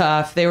parents were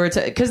tough. They were,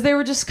 because they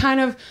were just kind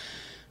of,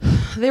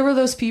 they were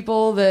those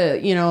people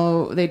that, you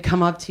know, they'd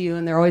come up to you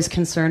and they're always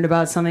concerned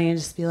about something and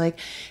just be like,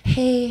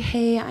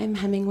 hey, I'm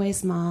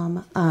Hemingway's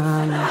mom.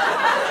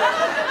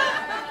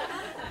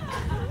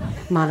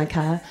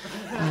 Monica.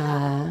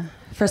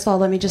 First of all,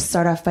 let me just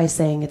start off by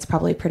saying it's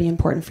probably pretty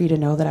important for you to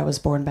know that I was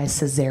born by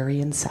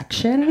cesarean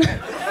section.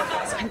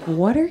 It's like,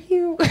 what are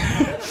you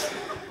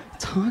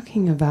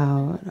talking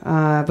about?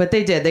 But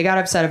they did. They got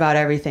upset about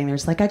everything. They're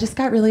just like, I just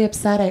got really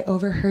upset. I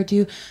overheard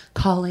you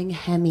calling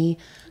Hemi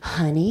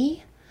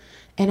honey.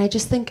 And I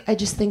just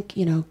think,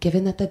 you know,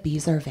 given that the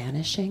bees are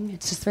vanishing,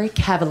 it's just very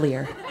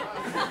cavalier.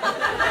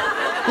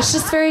 It's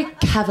just very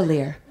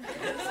cavalier.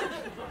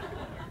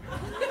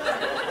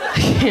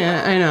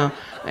 Yeah, I know.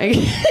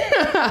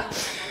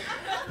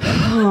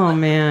 Oh,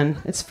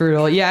 man. It's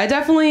brutal. Yeah, I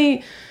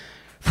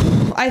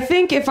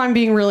think if I'm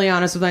being really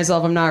honest with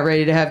myself, I'm not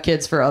ready to have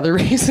kids for other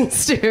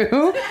reasons,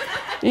 too.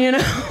 You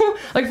know?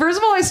 Like, first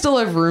of all, I still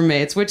have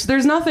roommates, which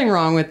there's nothing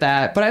wrong with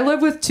that. But I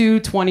live with two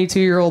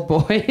 22-year-old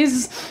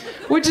boys,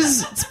 which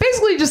is it's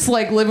basically just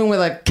like living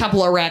with a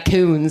couple of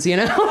raccoons, you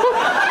know?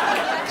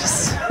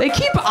 They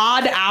keep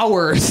odd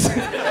hours,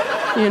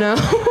 you know?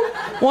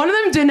 One of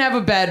them didn't have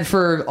a bed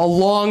for a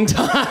long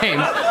time.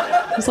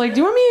 It's like,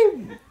 you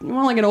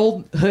want like an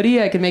old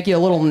hoodie? I can make you a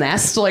little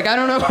nest. Like, I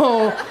don't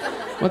know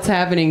what's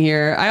happening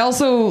here. I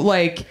also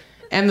like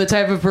am the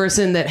type of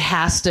person that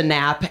has to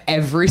nap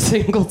every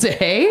single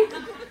day.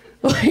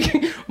 Like,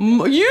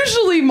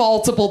 usually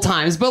multiple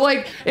times. But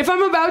like, if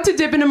I'm about to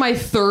dip into my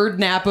third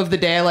nap of the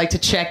day, I like to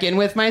check in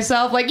with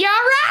myself. Like, you all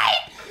right?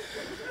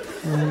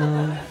 I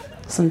know.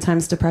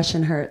 Sometimes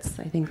depression hurts.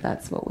 I think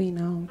that's what we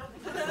know.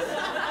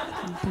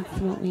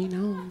 That's what we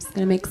know. I'm just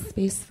gonna make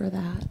space for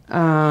that.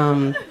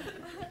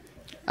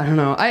 I don't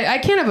know. I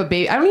can't have a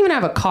baby. I don't even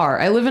have a car.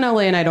 I live in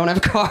LA and I don't have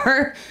a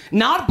car.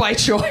 Not by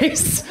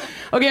choice.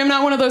 Okay, I'm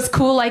not one of those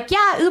cool, like,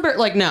 yeah, Uber.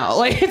 Like, no.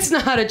 Like, it's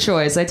not a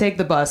choice. I take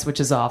the bus, which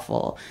is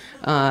awful,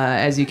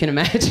 as you can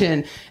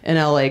imagine, in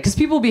LA. Because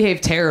people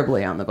behave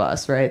terribly on the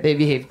bus, right?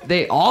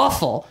 They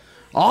awful.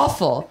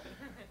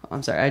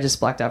 I'm sorry, I just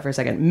blacked out for a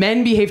second.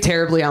 Men behave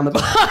terribly on the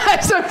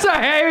bus. I'm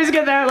sorry, I always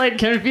get that like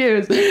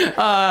confused.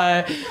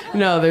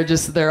 No,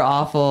 they're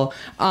awful.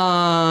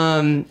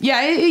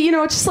 Yeah,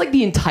 it's just like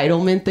the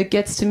entitlement that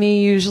gets to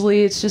me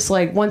usually. It's just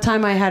like one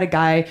time I had a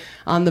guy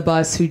on the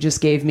bus who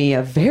just gave me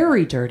a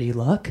very dirty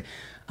look.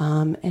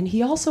 And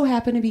he also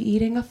happened to be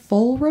eating a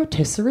full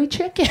rotisserie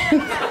chicken.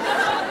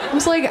 I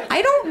was like,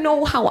 I don't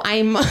know how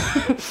I'm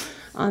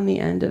on the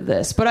end of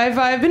this, but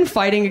I've been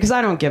fighting because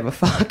I don't give a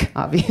fuck,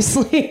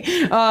 obviously.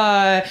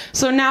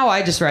 So now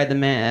I just ride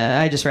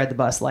the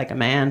bus like a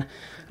man.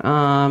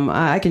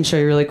 I can show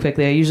you really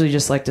quickly. I usually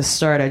just like to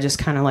start. I just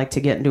kind of like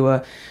to get into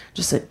a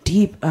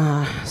deep.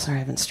 Sorry,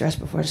 I've been stressed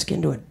before. Just get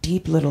into a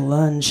deep little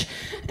lunge,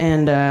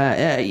 and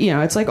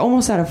it's like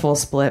almost at a full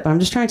split. But I'm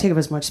just trying to take up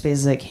as much space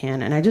as I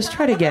can, and I just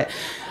try to get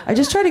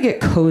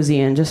cozy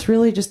and just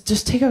really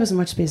just take up as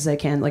much space as I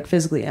can, like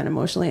physically and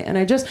emotionally. And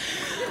I just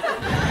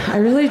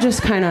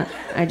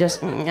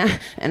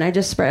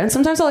spread. And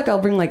sometimes I'll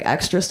bring like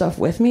extra stuff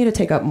with me to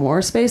take up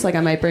more space. Like I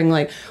might bring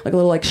like a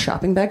little like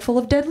shopping bag full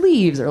of dead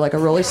leaves or like a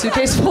rolly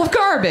suitcase full of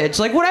garbage,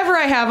 like whatever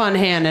I have on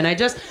hand. And I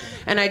just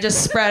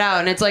spread out.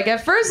 And it's like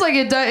at first like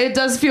it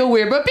does feel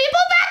weird, but people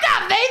back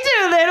up. They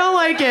do. They don't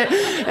like it.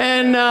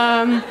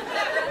 And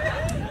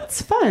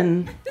it's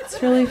fun.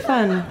 It's really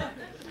fun.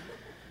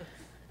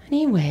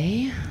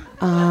 Anyway,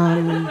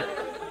 I'm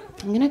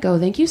gonna go.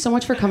 Thank you so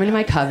much for coming to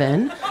my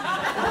coven.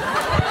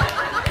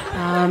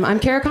 I'm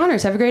Kara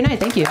Connors. Have a great night.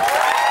 Thank you. Kara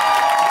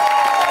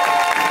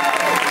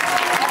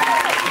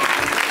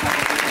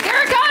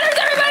Connors,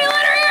 everybody,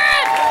 let her hear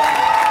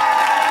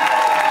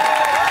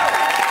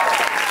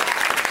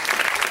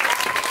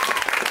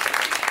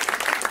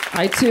it!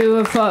 I too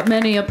have fought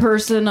many a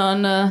person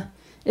on,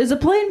 is a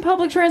plane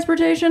public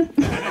transportation?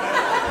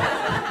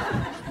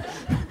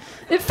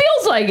 It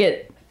feels like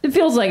it. It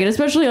feels like it,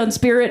 especially on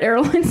Spirit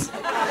Airlines.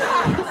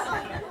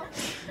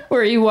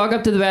 Where you walk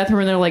up to the bathroom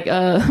and they're like,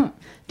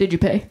 did you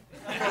pay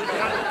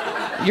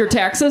your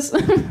taxes?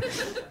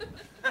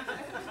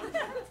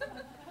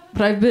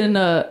 But I've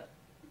been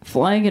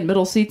flying in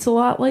middle seats a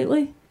lot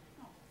lately.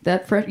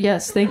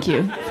 Yes, thank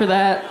you for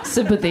that.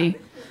 Sympathy.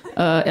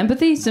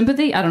 Empathy?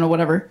 Sympathy? I don't know,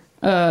 whatever.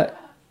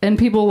 And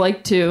people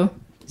like to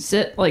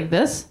sit like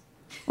this.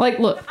 Like,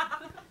 look,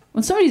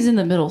 when somebody's in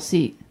the middle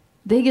seat,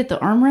 they get the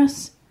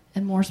armrests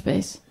and more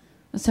space.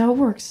 That's how it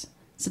works.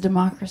 It's a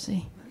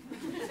democracy.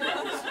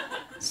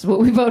 This is what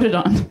we voted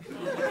on.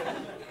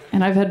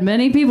 And I've had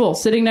many people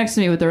sitting next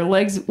to me with their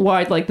legs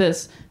wide like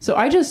this. So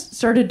I just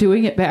started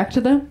doing it back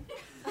to them.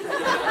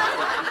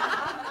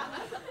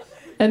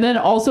 And then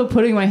also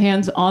putting my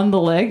hands on the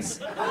legs.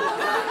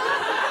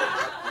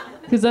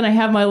 Because then I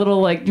have my little,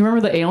 like, do you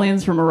remember the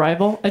aliens from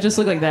Arrival? I just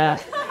look like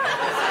that.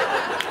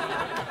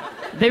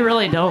 They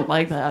really don't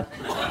like that.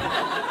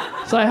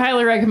 So I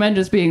highly recommend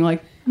just being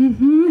like,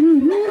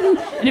 and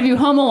if you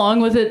hum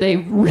along with it, they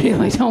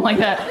really don't like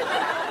that.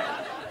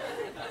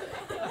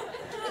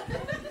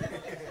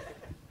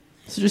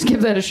 So just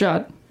give that a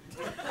shot.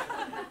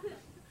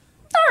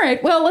 All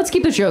right, well, let's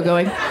keep the show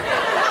going.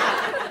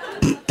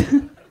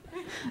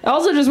 I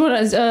also just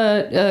want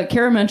to,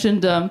 Kara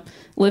mentioned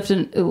Lyft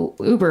and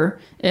Uber,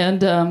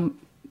 and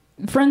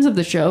friends of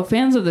the show,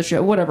 fans of the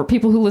show, whatever,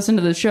 people who listen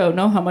to the show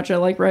know how much I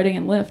like riding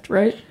in Lyft,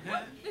 right?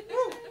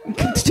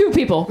 2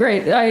 people,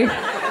 great. I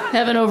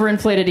have an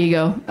overinflated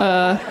ego.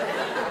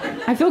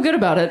 I feel good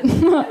about it. I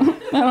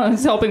don't know,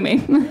 it's helping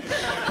me.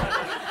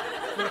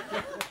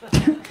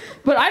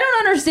 But I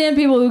don't understand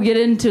people who get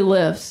into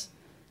Lyfts,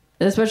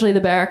 especially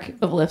the back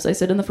of Lyfts. I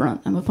sit in the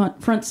front. I'm a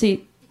front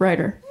seat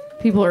rider.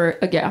 People are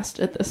aghast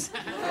at this.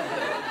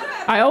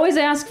 I always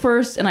ask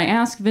first, and I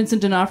ask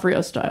Vincent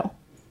D'Onofrio style.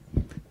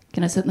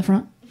 Can I sit in the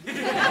front?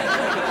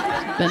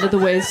 Bend at the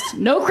waist.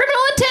 No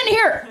criminal intent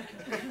here!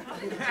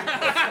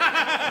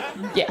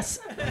 Yes.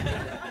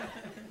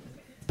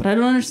 But I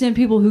don't understand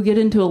people who get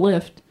into a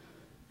Lyft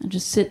and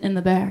just sit in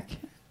the back.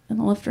 And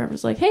the Lyft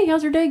driver's like, hey,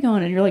 how's your day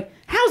going? And you're like,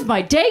 how's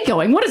my day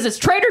going? What is this,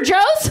 Trader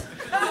Joe's?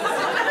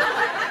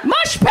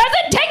 Mush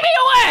peasant, take me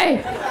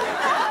away!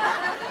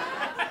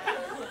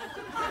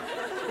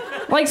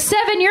 Like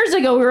 7 years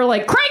ago, we were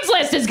like,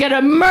 Craigslist is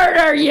gonna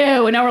murder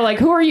you! And now we're like,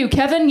 who are you,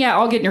 Kevin? Yeah,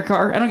 I'll get in your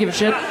car. I don't give a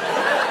shit.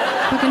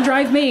 Fucking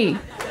drive me.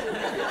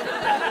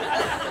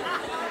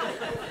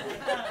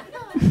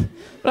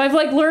 But I've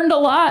like learned a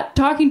lot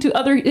talking to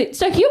other...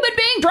 It's a human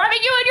being driving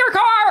you in your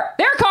car!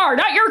 Their car,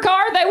 not your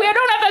car! We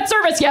don't have that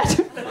service yet!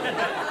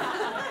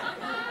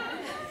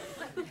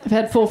 I've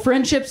had full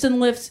friendships in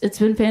Lyfts. It's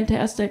been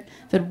fantastic.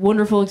 I've had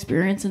wonderful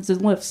experiences in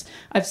Lyfts.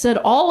 I've said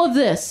all of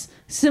this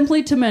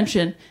simply to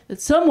mention that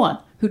someone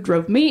who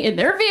drove me in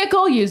their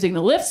vehicle using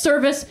the Lyft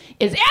service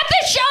is at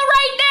this show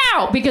right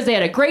now because they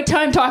had a great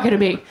time talking to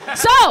me.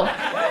 So,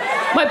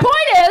 my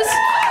point is,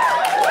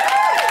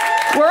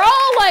 we're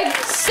all like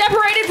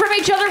separated from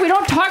each other. We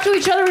don't talk to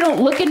each other. We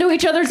don't look into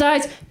each other's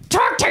eyes.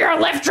 Talk to your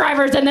Lyft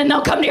drivers and then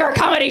they'll come to your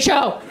comedy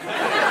show.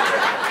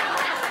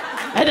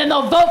 And then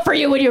they'll vote for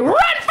you when you run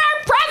for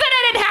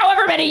president in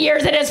however many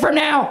years it is from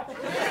now.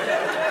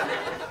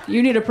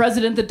 You need a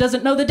president that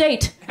doesn't know the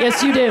date.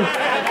 Yes, you do.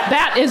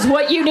 That is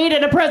what you need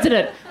in a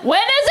president. When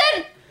is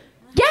it?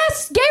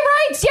 Yes, gay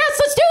rights. Yes,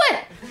 let's do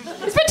it.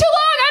 It's been too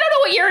long. I don't know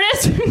what year it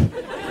is.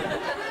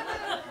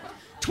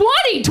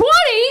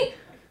 2020?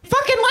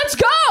 Fucking let's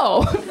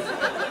go.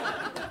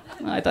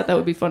 I thought that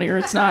would be funnier.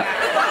 It's not.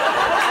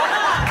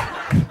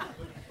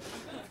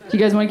 You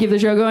guys want to keep the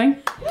show going?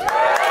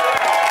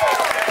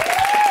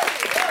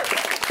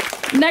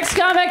 Next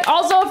comic,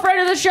 also a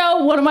friend of the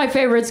show, one of my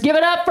favorites. Give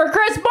it up for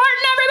Chris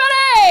Martin,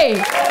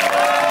 everybody!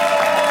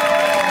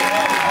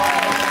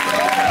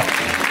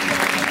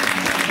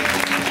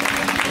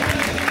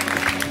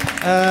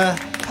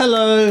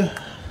 Hello.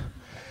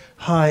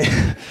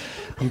 Hi.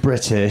 I'm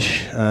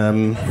British.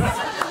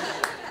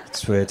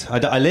 It's weird.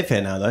 I live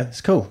here now, though.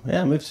 It's cool.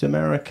 Yeah, I moved to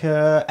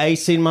America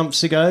 18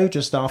 months ago,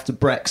 just after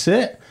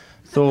Brexit.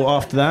 Thought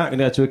after that, I'm going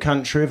to go to a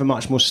country with a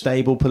much more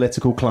stable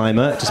political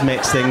climate, just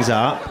mix things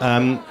up.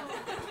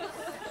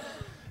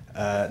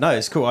 No,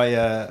 it's cool. I'm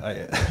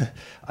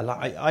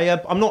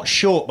not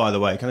short, by the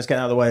way. Can I just get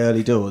out of the way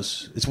early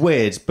doors? It's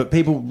weird, but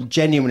people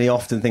genuinely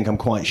often think I'm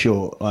quite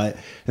short. Like,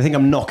 they think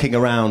I'm knocking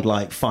around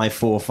like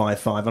 5'4",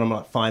 5'5", and I'm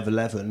like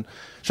 5'11".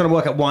 Trying to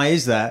work out why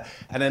is that.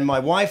 And then my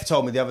wife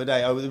told me the other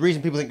day, the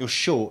reason people think you're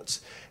short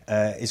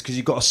is because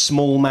you've got a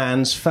small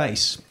man's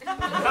face.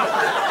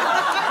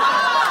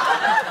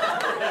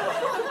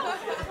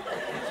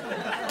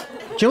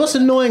 Do you know what's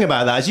annoying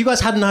about that? Is you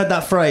guys hadn't heard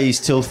that phrase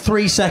till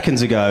 3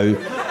 seconds ago.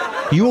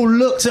 You all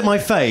looked at my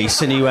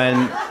face and you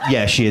went,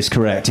 yeah, she is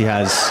correct. He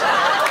has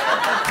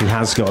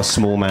got a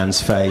small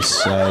man's face,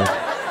 so...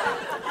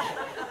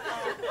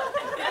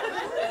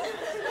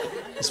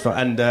 It's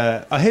fun.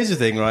 And here's the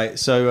thing, right?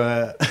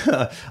 So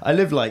I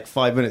live like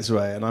 5 minutes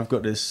away, and I've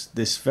got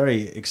this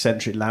very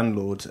eccentric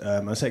landlord.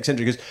 I say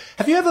eccentric because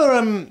have you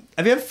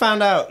ever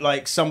found out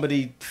like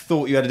somebody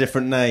thought you had a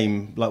different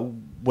name like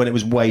when it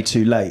was way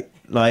too late?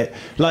 Like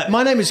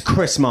my name is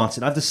Chris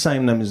Martin. I have the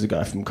same name as the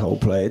guy from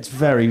Coldplay. It's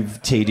very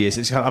tedious.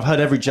 I've heard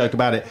every joke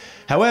about it.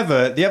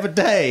 However, the other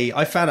day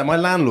I found out my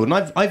landlord,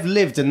 and I've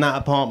lived in that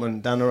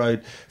apartment down the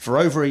road for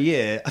over a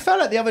year. I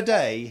found out the other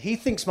day he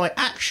thinks my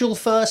actual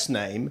first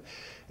name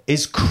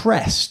is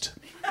Crest.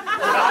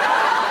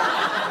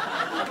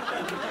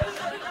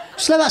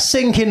 Just let that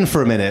sink in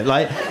for a minute.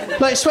 Like,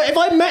 so if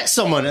I met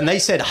someone and they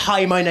said,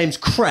 "Hi, my name's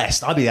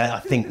Crest," I'd be like, I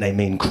think they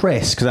mean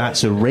Chris, because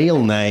that's a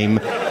real name,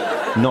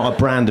 not a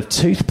brand of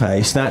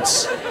toothpaste.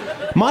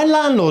 My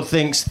landlord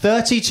thinks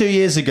 32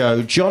 years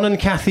ago, John and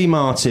Kathy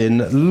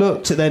Martin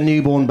looked at their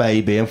newborn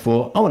baby and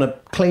thought, I want to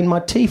clean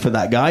my teeth with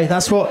that guy.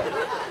 That's what...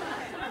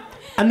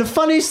 And the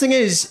funniest thing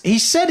is, he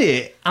said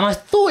it, and I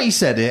thought he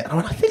said it, and I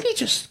went, I think he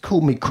just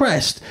called me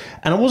Crest.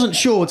 And I wasn't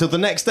sure until the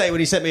next day when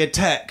he sent me a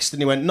text, and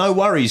he went, "No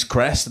worries,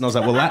 Crest." And I was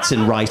like, well, that's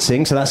in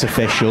writing, so that's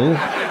official.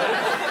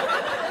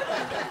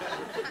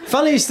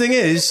 Funniest thing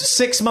is,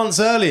 6 months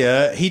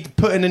earlier, he'd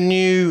put in a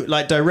new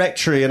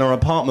directory in our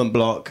apartment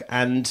block,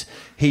 and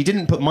he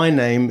didn't put my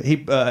name.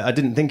 I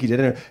didn't think he did.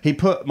 Anyway. He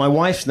put my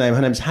wife's name.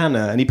 Her name's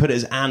Hannah, and he put it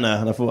as Anna.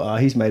 And I thought,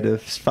 he's made a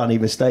funny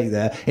mistake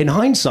there. In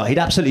hindsight, he'd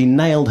absolutely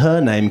nailed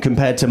her name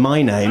compared to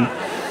my name.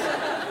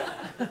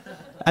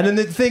 And then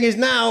the thing is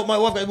now, my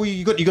wife goes, well,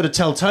 you got to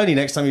tell Tony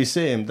next time you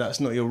see him that's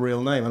not your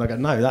real name. And I go,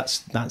 no,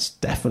 that's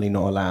definitely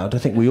not allowed. I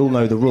think we all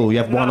know the rule. You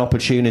have one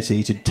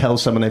opportunity to tell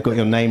someone they've got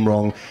your name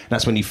wrong.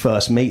 That's when you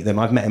first meet them.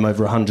 I've met him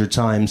over 100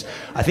 times.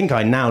 I think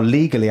I now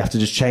legally have to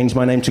just change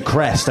my name to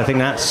Crest. I think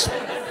that's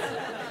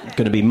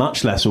going to be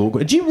much less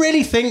awkward. Do you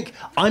really think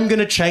I'm going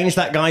to change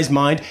that guy's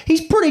mind?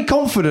 He's pretty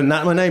confident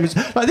that my name is...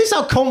 this is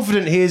how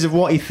confident he is of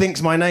what he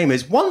thinks my name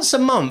is. Once a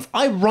month,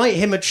 I write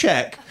him a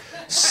cheque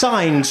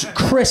signed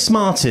Chris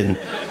Martin.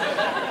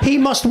 He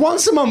must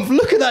once a month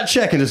look at that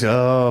cheque and just go,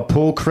 oh,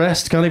 poor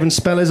Crest can't even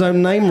spell his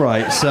own name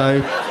right.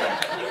 So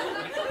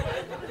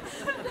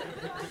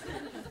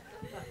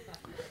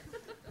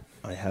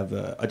I have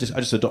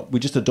we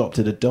just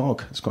adopted a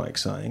dog. It's quite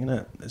exciting, isn't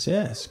it?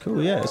 It's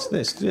cool. Yeah,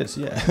 it's good.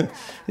 Yeah,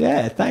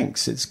 yeah.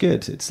 Thanks. It's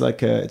good. It's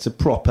like it's a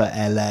proper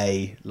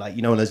LA,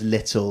 one of those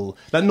little.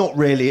 Not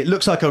really. It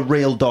looks like a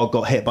real dog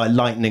got hit by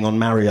lightning on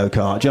Mario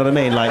Kart. Do you know what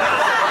I mean? Like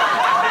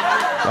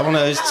one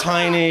of those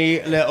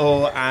tiny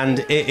little, and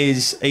it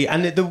is.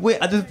 And the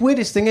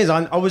weirdest thing is,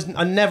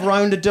 I never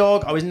owned a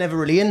dog. I was never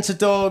really into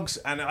dogs,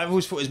 and I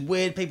always thought it was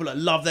weird. People that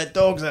love their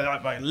dogs, they're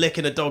like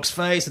licking a dog's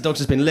face. The dog's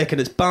just been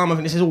licking its bum. I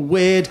think this is all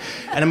weird.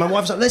 And then my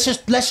wife's like,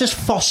 let's just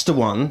foster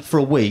one for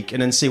a week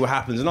and then see what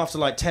happens. And after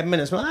 10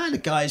 minutes, I'm like, the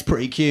guy's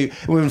pretty cute.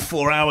 And within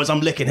 4 hours,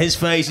 I'm licking his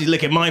face. He's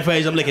licking my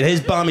face. I'm licking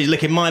his bum. He's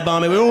licking my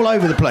bum. We're all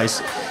over the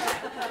place.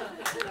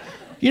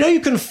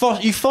 You can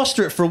you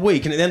foster it for a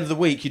week, and at the end of the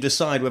week, you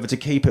decide whether to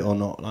keep it or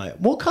not.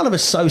 What kind of a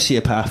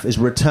sociopath is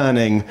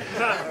returning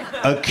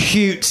a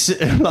cute, it's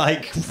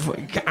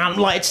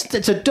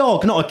a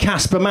dog, not a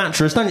Casper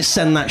mattress. Don't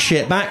send that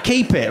shit back.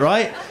 Keep it,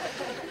 right?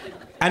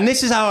 And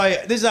this is how I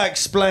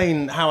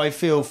explain how I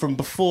feel from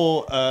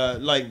before.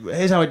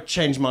 Here's how I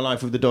changed my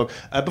life with the dog.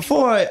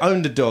 Before I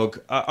owned a dog,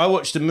 I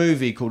watched a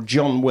movie called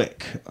John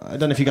Wick. I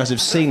don't know if you guys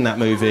have seen that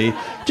movie.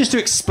 Just to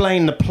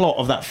explain the plot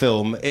of that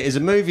film, it is a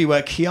movie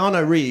where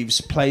Keanu Reeves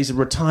plays a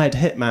retired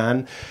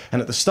hitman, and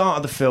at the start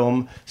of the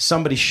film,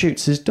 somebody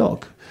shoots his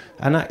dog.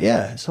 And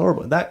it's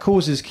horrible. That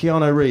causes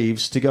Keanu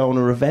Reeves to go on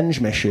a revenge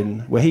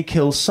mission where he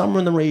kills somewhere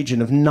in the region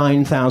of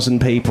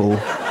 9,000 people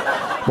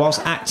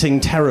whilst acting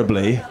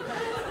terribly,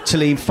 till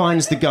he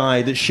finds the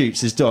guy that shoots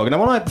his dog.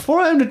 And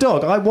before I owned a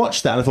dog, I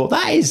watched that and I thought,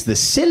 that is the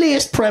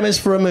silliest premise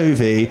for a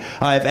movie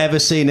I have ever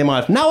seen in my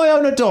life. Now I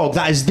own a dog,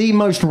 that is the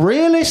most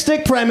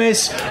realistic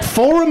premise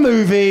for a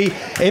movie.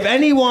 If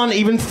anyone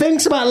even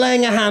thinks about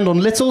laying a hand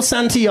on little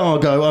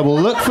Santiago, I will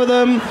look for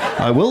them,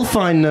 I will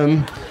find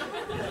them,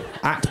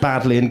 act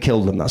badly and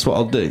kill them. That's what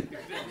I'll do.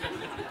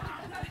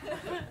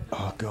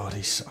 Oh God,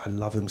 I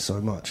love him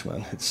so much,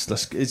 man.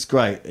 It's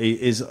great. He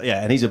is,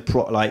 and he's a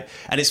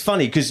and it's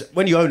funny because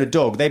when you own a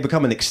dog, they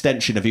become an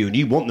extension of you, and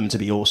you want them to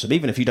be awesome,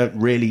 even if you don't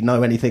really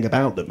know anything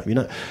about them.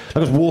 I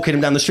was walking him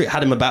down the street,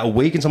 had him about a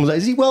week, and someone was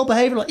like, "Is he well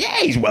behaved?" I'm like, yeah,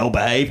 he's well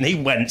behaved, and he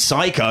went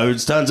psycho. It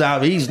turns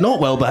out he's not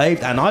well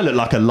behaved, and I look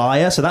like a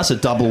liar, so that's a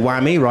double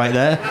whammy right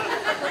there.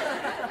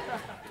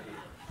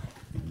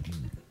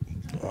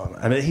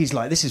 I mean, he's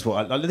like, this is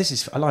what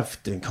I love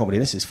doing comedy.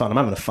 This is fun. I'm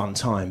having a fun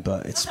time,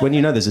 but it's when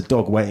there's a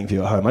dog waiting for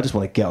you at home. I just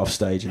want to get off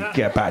stage and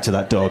get back to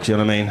that dog. Do you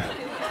know what I mean?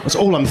 That's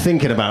all I'm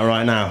thinking about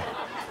right now.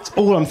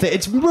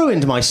 It's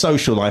ruined my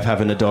social life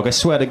having a dog. I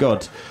swear to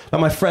God.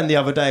 My friend the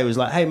other day was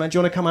like, "Hey man, do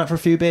you want to come out for a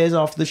few beers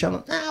after the show?" I'm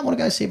like, "Nah, I want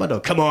to go see my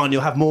dog." "Come on,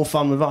 you'll have more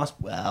fun with us."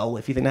 Well,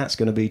 if you think that's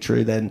going to be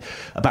true, then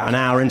about an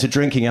hour into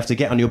drinking, you have to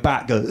get on your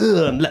back, go,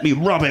 "Ugh," and let me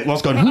rub it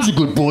whilst going, "Who's a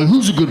good boy?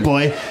 Who's a good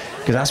boy?"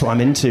 Because that's what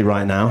I'm into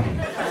right now.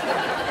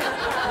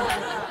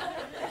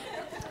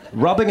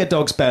 Rubbing a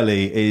dog's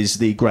belly is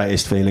the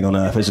greatest feeling on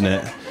earth, isn't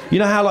it? You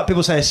know how like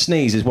people say a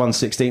sneeze is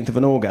 1/16 of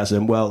an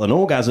orgasm? Well, an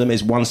orgasm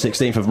is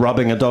 1/16 of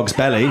rubbing a dog's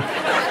belly.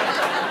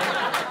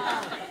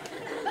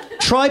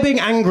 Try being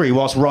angry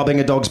whilst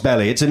rubbing a dog's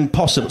belly. It's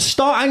impossible.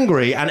 Start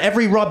angry, and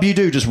every rub you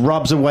do just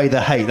rubs away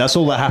the hate. That's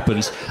all that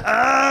happens.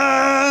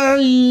 I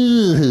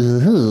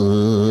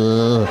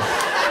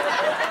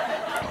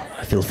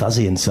feel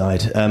fuzzy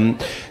inside.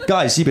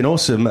 Guys, you've been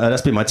awesome.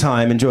 That's been my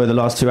time. Enjoy the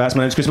last 2 hours.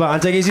 My name's Chris Martin.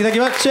 Take it easy. Thank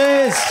you much.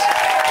 Cheers.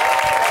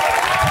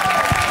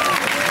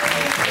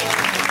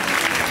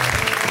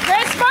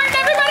 Chris Martin,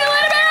 everybody,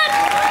 let him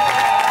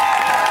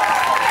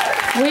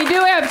in! We do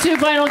have 2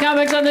 final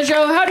comics on the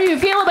show. How do you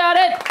feel about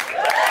it?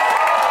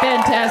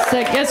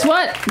 Fantastic. Guess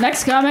what?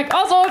 Next comic,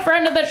 also a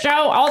friend of the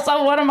show,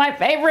 also one of my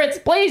favorites.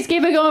 Please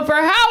keep it going for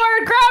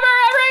Howard Crummer,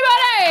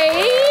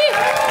 everybody!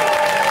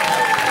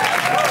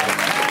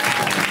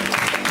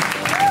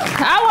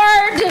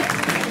 Howard!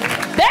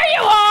 There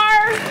you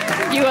are!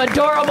 You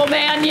adorable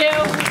man, you.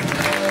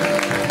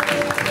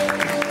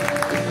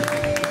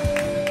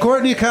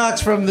 Courtney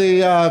Cox from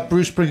the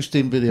Bruce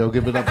Springsteen video.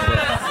 Give it up for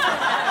her.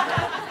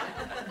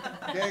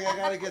 Gang, I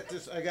gotta get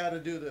this. I gotta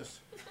do this.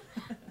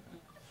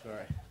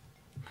 Sorry.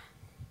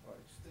 All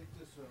right, stick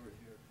this over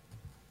here.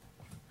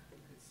 You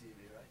can see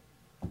me, right?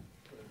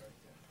 Put it right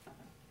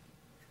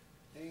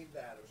there. Ain't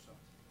that or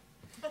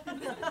something?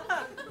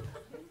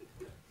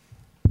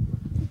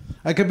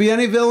 I could be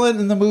any villain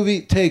in the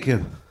movie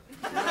Taken.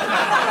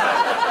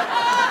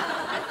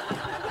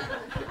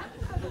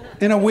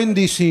 In a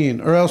windy scene,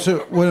 or else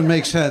it wouldn't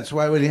make sense.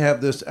 Why would he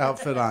have this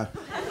outfit on?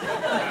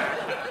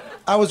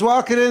 I was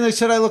walking in, they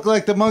said I look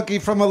like the monkey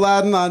from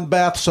Aladdin on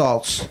bath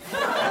salts.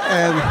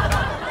 And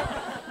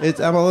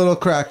I'm a little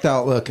cracked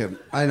out looking.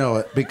 I know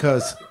it,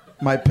 because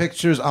my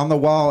picture's on the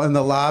wall in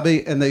the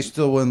lobby, and they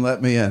still wouldn't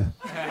let me in.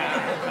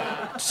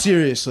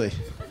 Seriously.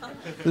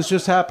 This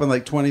just happened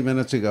like 20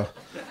 minutes ago.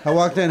 I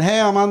walked in,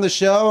 hey, I'm on the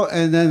show,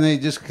 and then they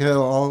just kind of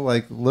all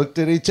like looked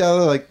at each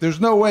other like,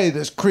 there's no way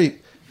this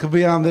creep could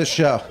be on this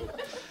show.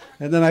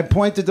 And then I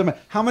pointed to them,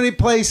 how many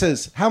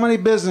places, how many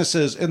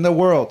businesses in the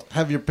world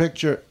have your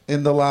picture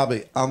in the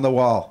lobby on the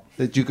wall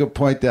that you could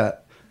point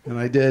at? And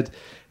I did,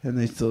 and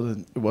they still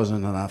didn't, it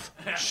wasn't enough.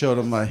 Showed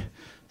them my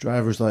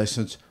driver's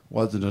license,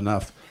 wasn't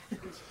enough.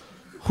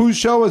 Whose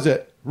show is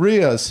it?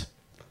 Ria's.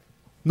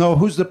 No,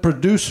 who's the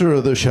producer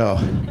of the show?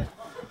 They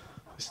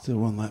still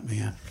won't let me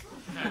in.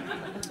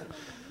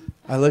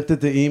 I looked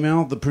at the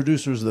email. The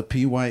producer's the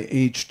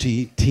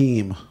PYHT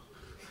team.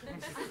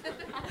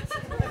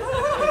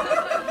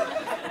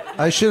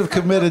 I should have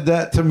committed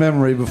that to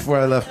memory before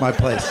I left my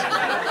place.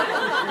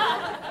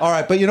 All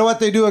right, but you know what?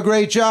 They do a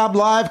great job.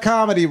 Live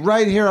comedy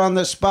right here on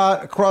the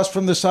spot, across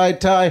from the side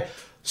tie,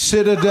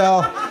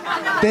 Citadel.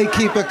 They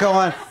keep it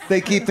going. They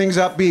keep things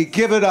upbeat.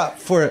 Give it up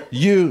for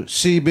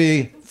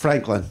UCB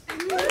Franklin.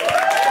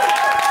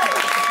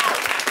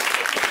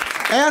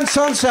 And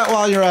Sunset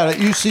while you're at it.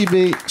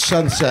 UCB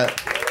Sunset.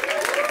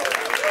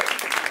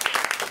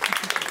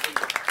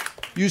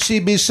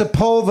 UCB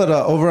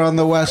Sepulveda over on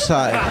the west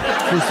side.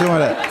 Who's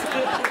doing it?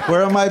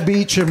 Where are my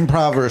beach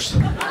improvers?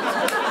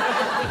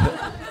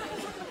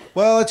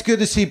 Well, it's good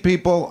to see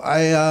people.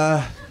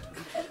 I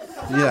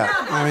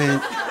mean,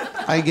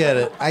 I get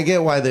it. I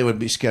get why they would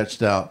be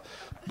sketched out.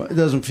 But it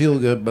doesn't feel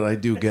good, but I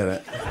do get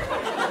it.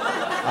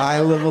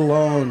 I live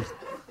alone.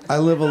 I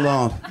live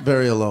alone.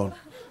 Very alone.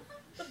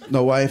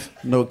 No wife,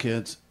 no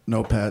kids,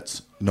 no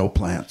pets, no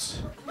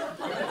plants.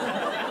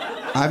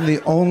 I'm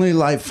the only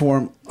life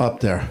form up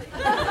there.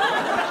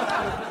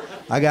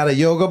 I got a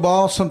yoga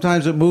ball.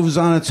 Sometimes it moves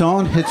on its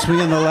own, hits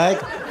me in the leg.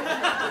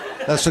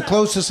 That's the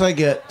closest I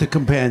get to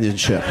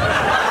companionship.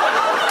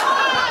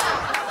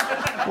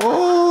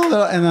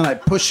 Oh, and then I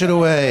push it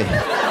away.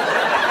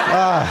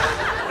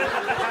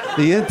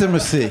 The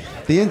intimacy.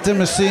 The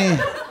intimacy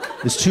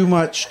is too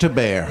much to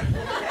bear.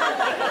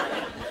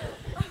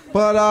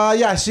 But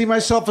yeah, I see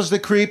myself as the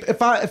creep.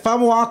 If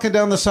I'm walking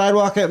down the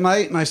sidewalk at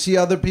night and I see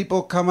other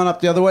people coming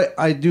up the other way,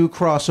 I do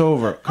cross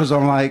over because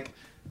I'm like,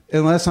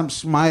 unless I'm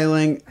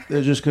smiling,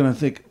 they're just gonna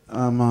think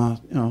I'm a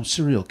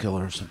serial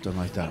killer or something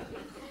like that.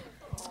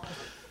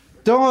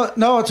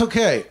 No, it's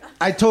okay.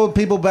 I told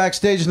people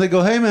backstage and they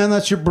go, "Hey man,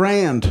 that's your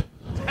brand."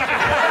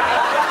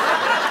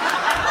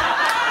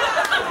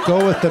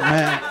 Go with it,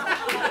 man.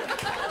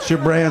 It's your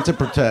brand to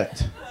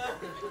protect.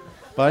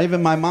 But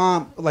even my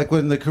mom, like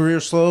when the career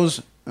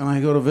slows and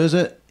I go to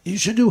visit, you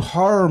should do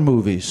horror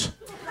movies.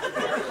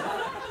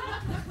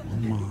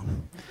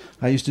 Mom.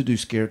 I used to do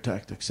Scare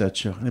Tactics, that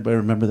show. Anybody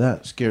remember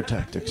that? Scare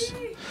Tactics.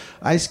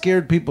 I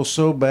scared people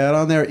so bad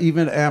on there,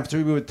 even after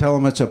we would tell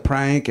them it's a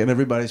prank and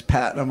everybody's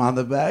patting them on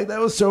the back. That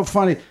was so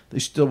funny. They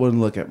still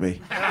wouldn't look at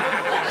me.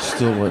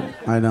 Still wouldn't.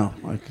 I know.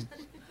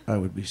 I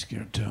would be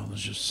scared too.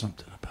 There's just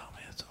something about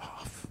me that's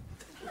off.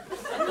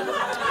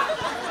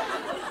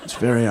 It's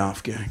very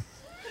off, gang.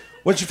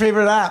 What's your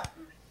favorite app?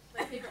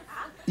 My favorite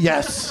app?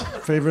 Yes.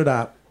 Favorite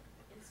app?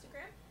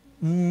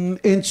 Instagram?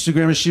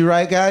 Instagram. Is she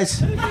right,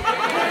 guys?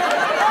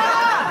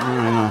 I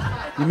don't know.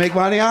 You make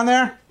money on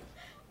there? No.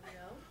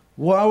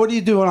 What are you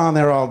doing on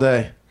there all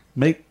day?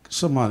 make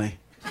some money.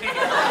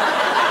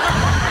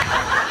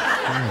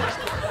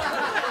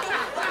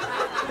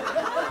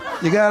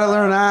 You gotta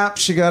learn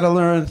apps. You gotta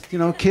learn,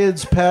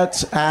 kids,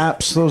 pets,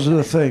 apps. Those are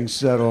the things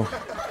that'll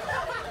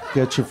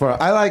get you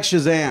far. I like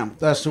Shazam.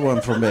 That's the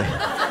one for me.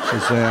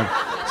 Shazam.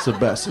 It's the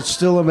best. It's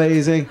still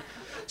amazing.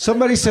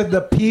 Somebody said the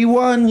pee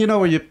one,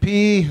 where you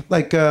pee,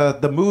 like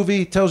the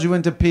movie tells you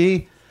when to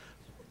pee.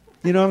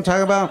 You know what I'm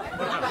talking about?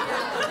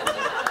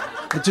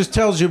 It just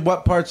tells you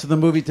what parts of the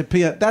movie to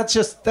pee at. That's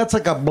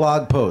like a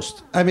blog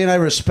post. I mean, I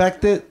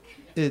respect it.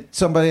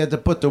 Somebody had to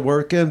put the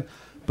work in,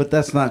 but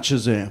that's not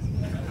Shazam.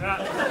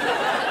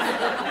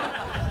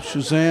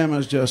 Shazam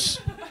is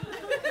just...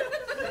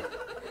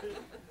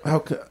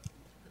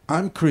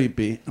 I'm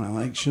creepy, and I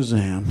like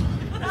Shazam.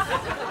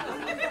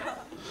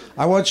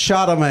 I once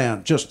shot a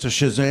man just to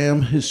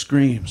Shazam his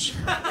screams.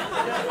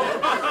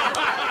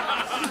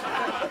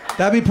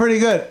 That'd be pretty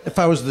good if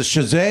I was the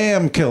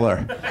Shazam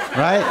killer,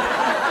 right?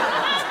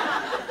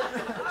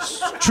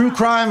 True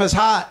crime is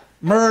hot.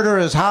 Murder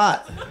is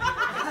hot.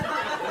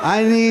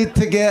 I need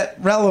to get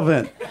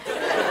relevant.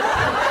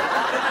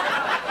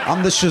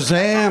 I'm the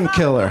Shazam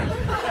killer.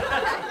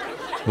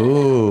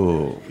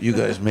 Ooh, you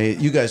guys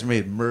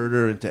made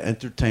murder into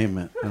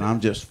entertainment, and I'm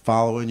just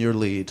following your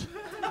lead.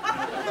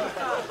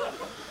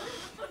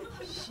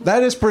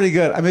 That is pretty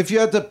good. I mean, if you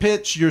had to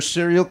pitch your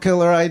serial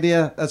killer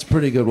idea, that's a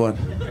pretty good one.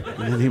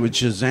 And then he would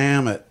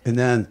Shazam it, and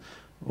then,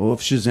 if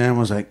Shazam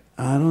was like,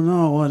 I don't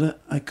know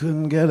I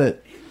couldn't get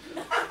it.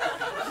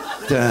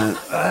 Then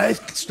I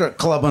start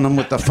clubbing him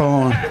with the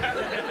phone,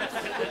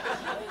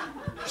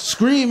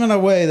 scream in a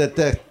way that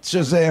the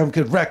Shazam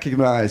could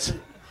recognize.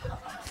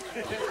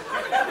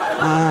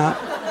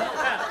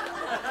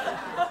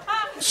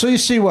 So you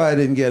see why I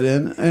didn't get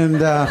in, and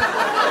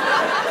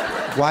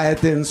why it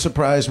didn't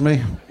surprise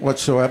me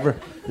whatsoever.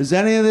 Is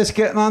any of this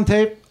getting on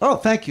tape? Oh,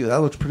 thank you. That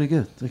looks pretty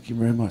good. Thank you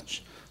very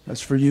much. That's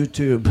for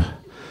YouTube.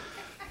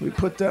 We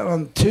put that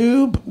on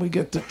Tube. We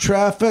get the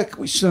traffic.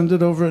 We send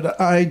it over to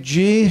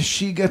IG.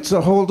 She gets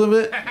a hold of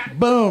it.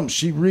 Boom.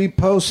 She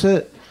reposts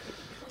it.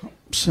 I'm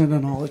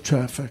sending all the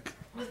traffic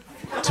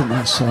to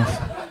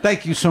myself.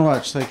 Thank you so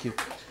much. Thank you.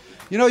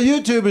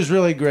 YouTube is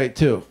really great,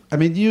 too. I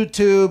mean,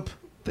 YouTube,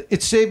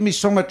 it saved me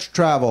so much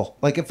travel.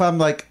 Like, if I'm,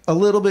 like, a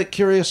little bit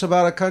curious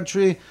about a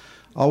country,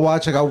 I'll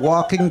watch, like, a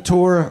walking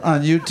tour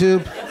on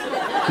YouTube.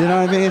 You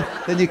know what I mean?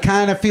 Then you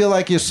kind of feel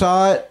like you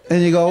saw it,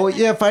 and you go, well,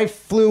 yeah, if I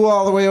flew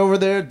all the way over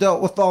there,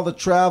 dealt with all the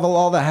travel,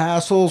 all the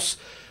hassles,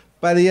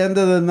 by the end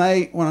of the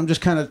night, when I'm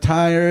just kind of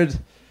tired,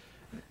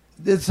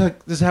 this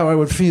is how I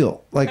would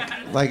feel. Like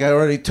I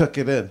already took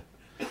it in.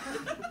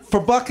 For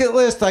bucket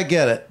list, I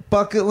get it.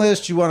 Bucket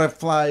list, you want to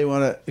fly, you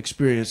want to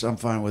experience, I'm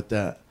fine with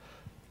that.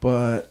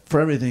 But for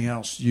everything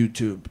else,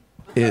 YouTube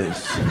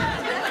is.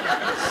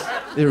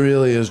 It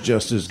really is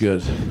just as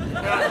good.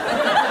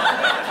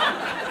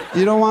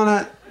 You don't want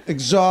to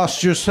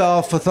exhaust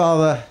yourself with all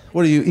the,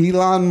 what are you,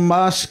 Elon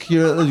Musk?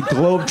 You're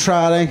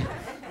globe-trotting.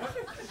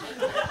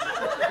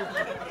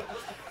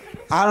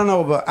 I don't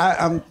know, but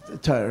I'm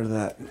tired of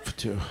that,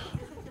 too.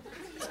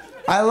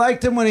 I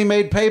liked him when he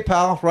made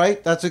PayPal,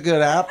 right? That's a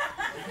good app.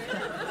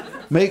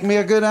 Make me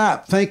a good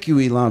app. Thank you,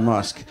 Elon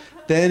Musk.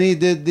 Then he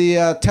did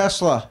the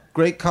Tesla.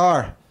 Great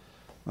car.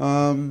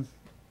 I've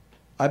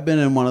been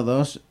in one of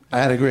those. I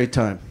had a great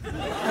time.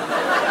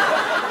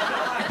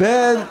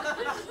 Then,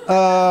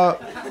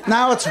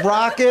 now it's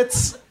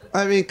rockets.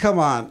 I mean, come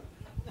on.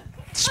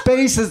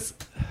 Space is...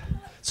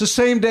 It's the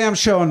same damn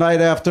show night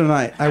after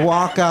night. I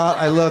walk out,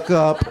 I look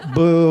up,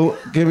 boo,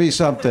 give me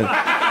something.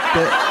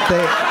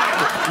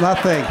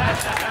 Nothing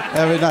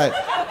every night.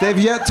 They've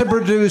yet to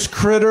produce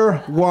Critter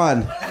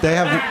 1. They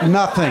have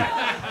nothing.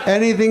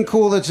 Anything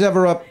cool that's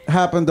ever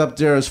happened up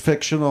there is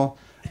fictional.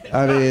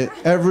 I mean,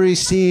 every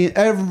scene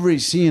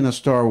of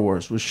Star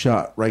Wars was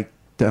shot right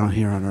down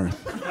here on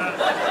Earth.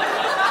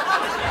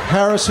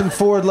 Harrison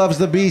Ford loves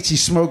the beach. He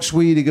smokes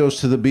weed. He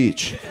goes to the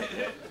beach.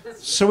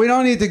 So we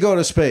don't need to go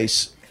to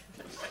space.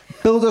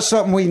 Build us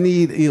something we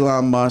need,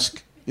 Elon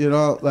Musk.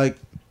 Like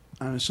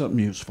something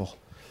useful.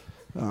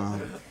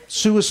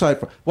 Suicide.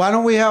 Why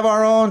don't we have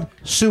our own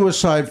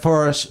suicide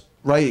forest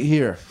right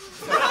here?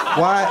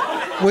 Why?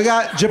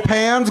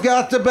 Japan's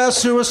got the best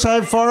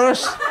suicide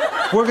forest.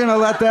 We're going to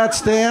let that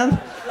stand.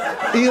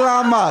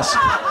 Elon Musk,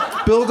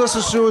 build us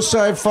a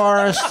suicide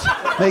forest.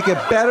 Make it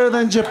better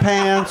than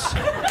Japan's.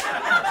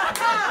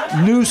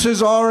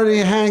 Nooses already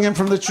hanging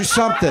from the tree.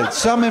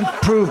 Some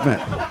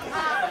improvement.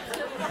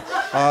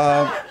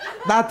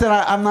 Not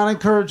that I'm not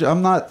encouraging.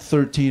 I'm not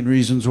 13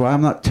 Reasons Why.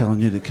 I'm not telling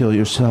you to kill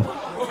yourself.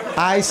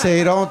 I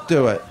say don't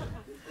do it.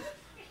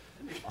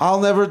 I'll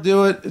never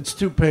do it. It's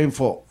too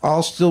painful.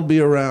 I'll still be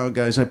around,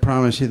 guys. I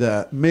promise you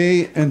that.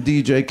 Me and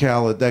DJ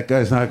Khaled. That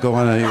guy's not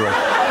going anywhere.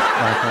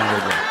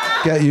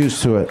 Get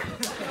used to it.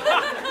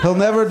 He'll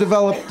never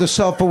develop the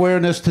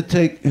self-awareness to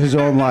take his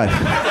own life.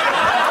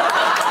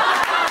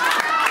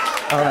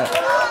 All right.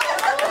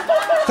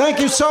 Thank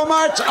you so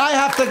much. I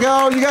have to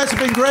go. You guys have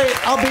been great.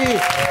 I'll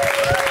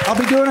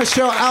be doing a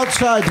show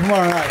outside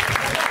tomorrow night.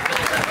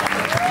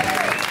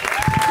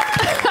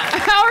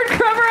 Howard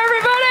Crummer,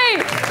 everybody.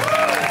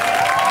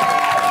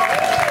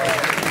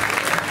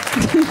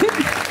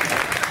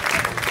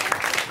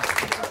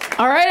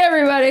 All right,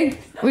 everybody.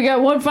 We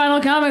got one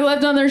final comic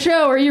left on their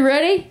show. Are you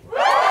ready?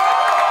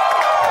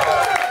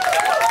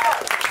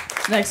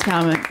 Next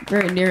comic,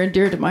 very near and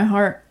dear to my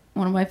heart.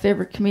 One of my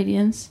favorite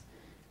comedians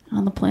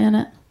on the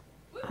planet.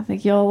 I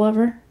think y'all love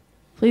her.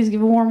 Please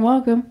give a warm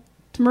welcome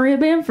to Maria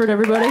Bamford,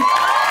 everybody.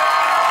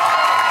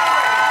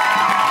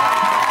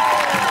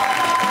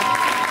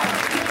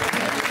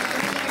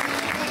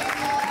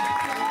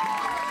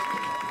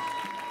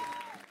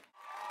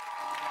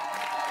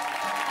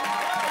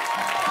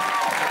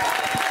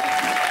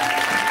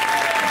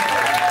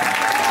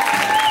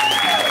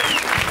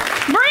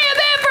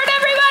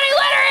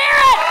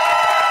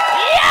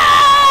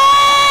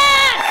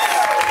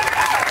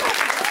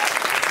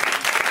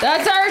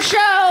 That's our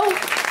show.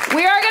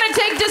 We are going to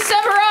take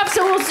December off,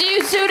 so we'll see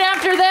you soon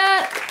after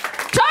that.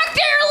 Talk to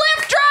your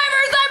Lyft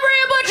drivers. I'm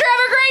Maria Butcher. Have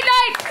a great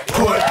night.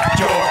 Put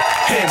your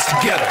hands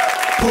together.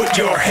 Put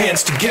your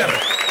hands together.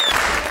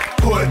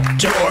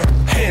 Put your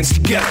hands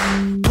together.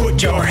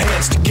 Put your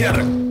hands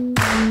together.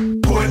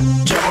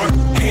 Put your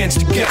hands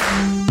together.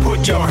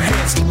 Put your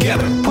hands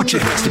together. Put your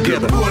hands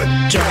together.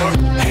 Put your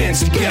hands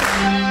together.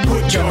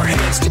 Put your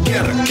hands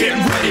together. Get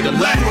ready to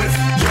laugh.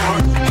 Put your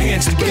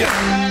hands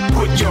together.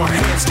 Put your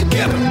hands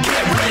together.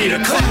 Get ready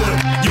to clap.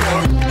 Put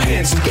your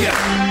hands together.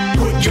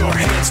 Put your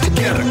hands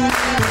together. Put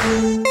your hands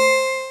together.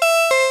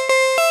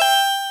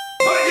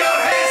 Put your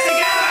hands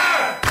together.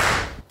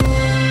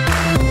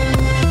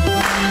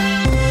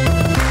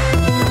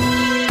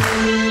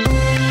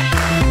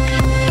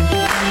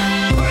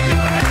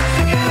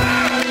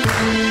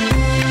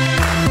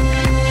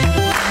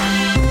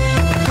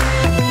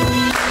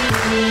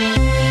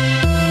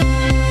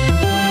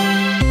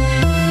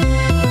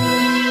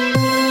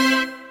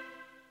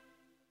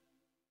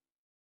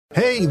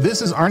 Hey,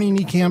 this is Arnie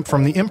Niekamp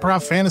from the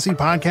Improv Fantasy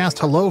Podcast,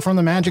 Hello from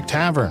the Magic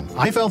Tavern.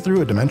 I fell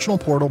through a dimensional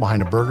portal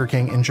behind a Burger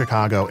King in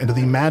Chicago into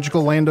the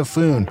magical land of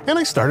Foon, and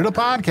I started a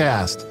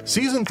podcast.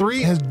 Season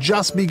 3 has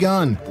just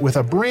begun with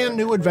a brand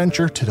new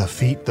adventure to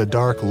defeat the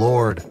Dark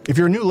Lord. If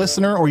you're a new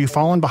listener or you've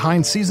fallen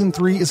behind, Season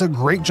 3 is a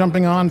great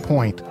jumping on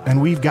point,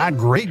 and we've got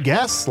great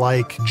guests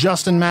like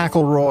Justin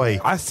McElroy.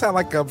 I sound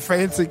like a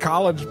fancy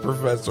college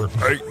professor.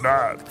 8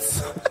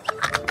 nuts.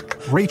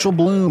 Rachel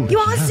Bloom. You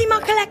want to see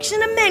my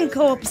collection of men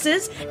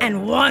corpses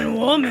and one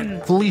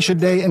woman? Felicia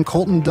Day and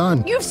Colton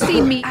Dunn. You've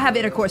seen me have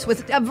intercourse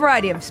with a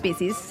variety of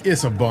species.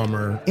 It's a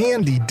bummer.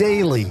 Andy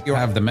Daly. You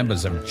have the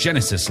members of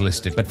Genesis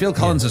listed, but Phil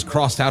Collins is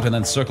crossed out and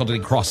then circled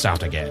and crossed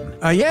out again.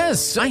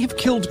 Yes, I have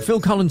killed Phil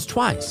Collins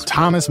twice.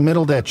 Thomas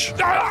Middleditch.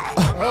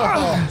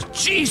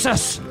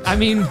 Jesus! I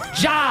mean,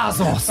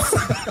 Jesus!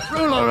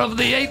 Ruler of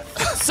the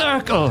 8th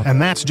circle.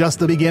 And that's just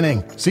the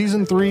beginning.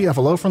 Season 3 of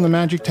Hello from the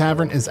Magic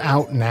Tavern is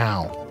out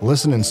now.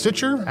 Listen in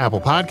Stitcher,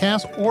 Apple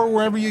Podcasts, or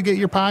wherever you get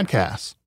your podcasts.